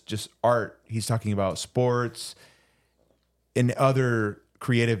than just art. He's talking about sports and other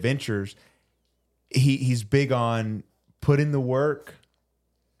creative ventures. He's big on put in the work,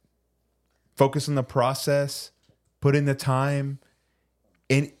 focus on the process, put in the time.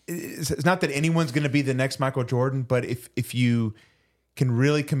 And it's not that anyone's going to be the next Michael Jordan, but if you can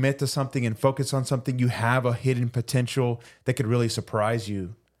really commit to something and focus on something, you have a hidden potential that could really surprise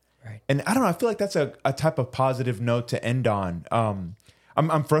you. Right. And I don't know, I feel like that's a type of positive note to end on.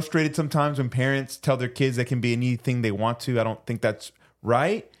 I'm frustrated sometimes when parents tell their kids they can be anything they want to. I don't think that's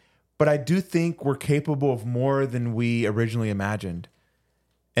right, but I do think we're capable of more than we originally imagined.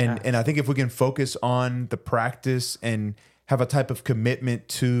 And I think if we can focus on the practice and have a type of commitment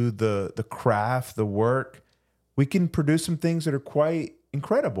to the craft, the work, we can produce some things that are quite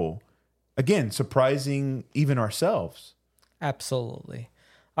incredible. Again, surprising even ourselves. Absolutely.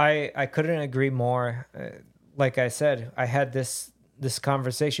 I couldn't agree more. Like I said, I had this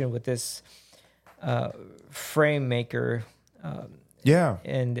conversation with this frame maker.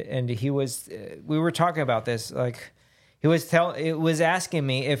 And he was, we were talking about this, like, it was asking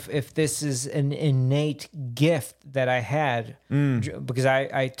me if this is an innate gift that I had because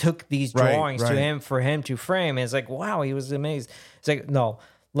I took these drawings to him for him to frame. And it's like, wow, he was amazed. It's like, no,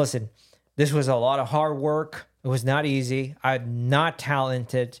 listen, this was a lot of hard work. It was not easy. I'm not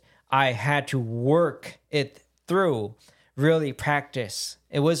talented. I had to work it through, really practice.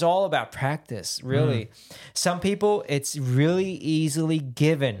 It was all about practice, really. Some people, it's really easily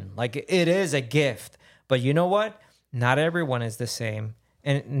given. Like, it is a gift. But you know what? Not everyone is the same.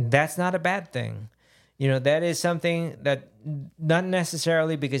 And that's not a bad thing. That is something that not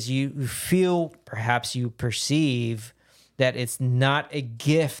necessarily because you feel, perhaps you perceive that it's not a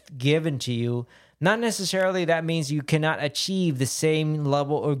gift given to you, Not necessarily that means you cannot achieve the same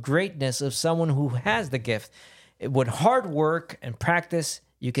level of greatness of someone who has the gift. With hard work and practice,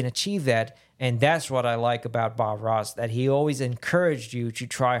 you can achieve that. And that's what I like about Bob Ross, that he always encouraged you to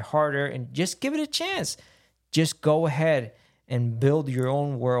try harder and just give it a chance. Just go ahead and build your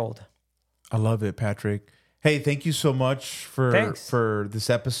own world. I love it, Patrick. Hey, thank you so much for this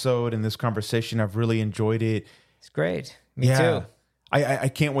episode and this conversation. I've really enjoyed it. It's great. Me too. I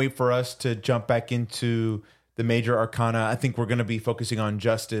can't wait for us to jump back into the major arcana. I think we're going to be focusing on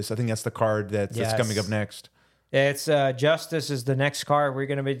Justice. I think that's the card that's coming up next. It's Justice is the next card we're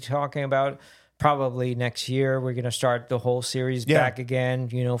going to be talking about probably next year. We're going to start the whole series back again,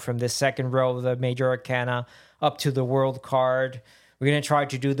 from the second row of the major arcana up to the world card. We're going to try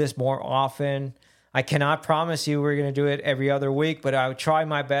to do this more often. I cannot promise you we're going to do it every other week, but I would try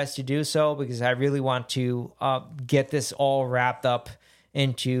my best to do so because I really want to get this all wrapped up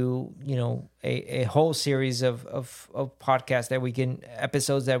into, a whole series of podcasts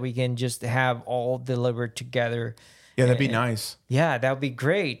episodes that we can just have all delivered together. Yeah, that'd be nice. Yeah, that would be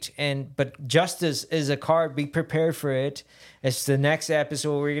great. But Justice is a card. Be prepared for it. It's the next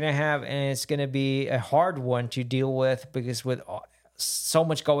episode we're going to have, and it's going to be a hard one to deal with because with so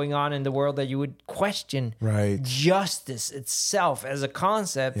much going on in the world that you would question justice itself as a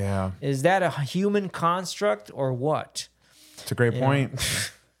concept. Yeah. Is that a human construct or what? It's a great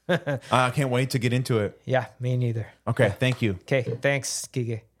point. I can't wait to get into it. Yeah, me neither. Okay, thank you. Okay, thanks,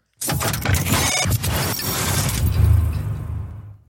 Gige.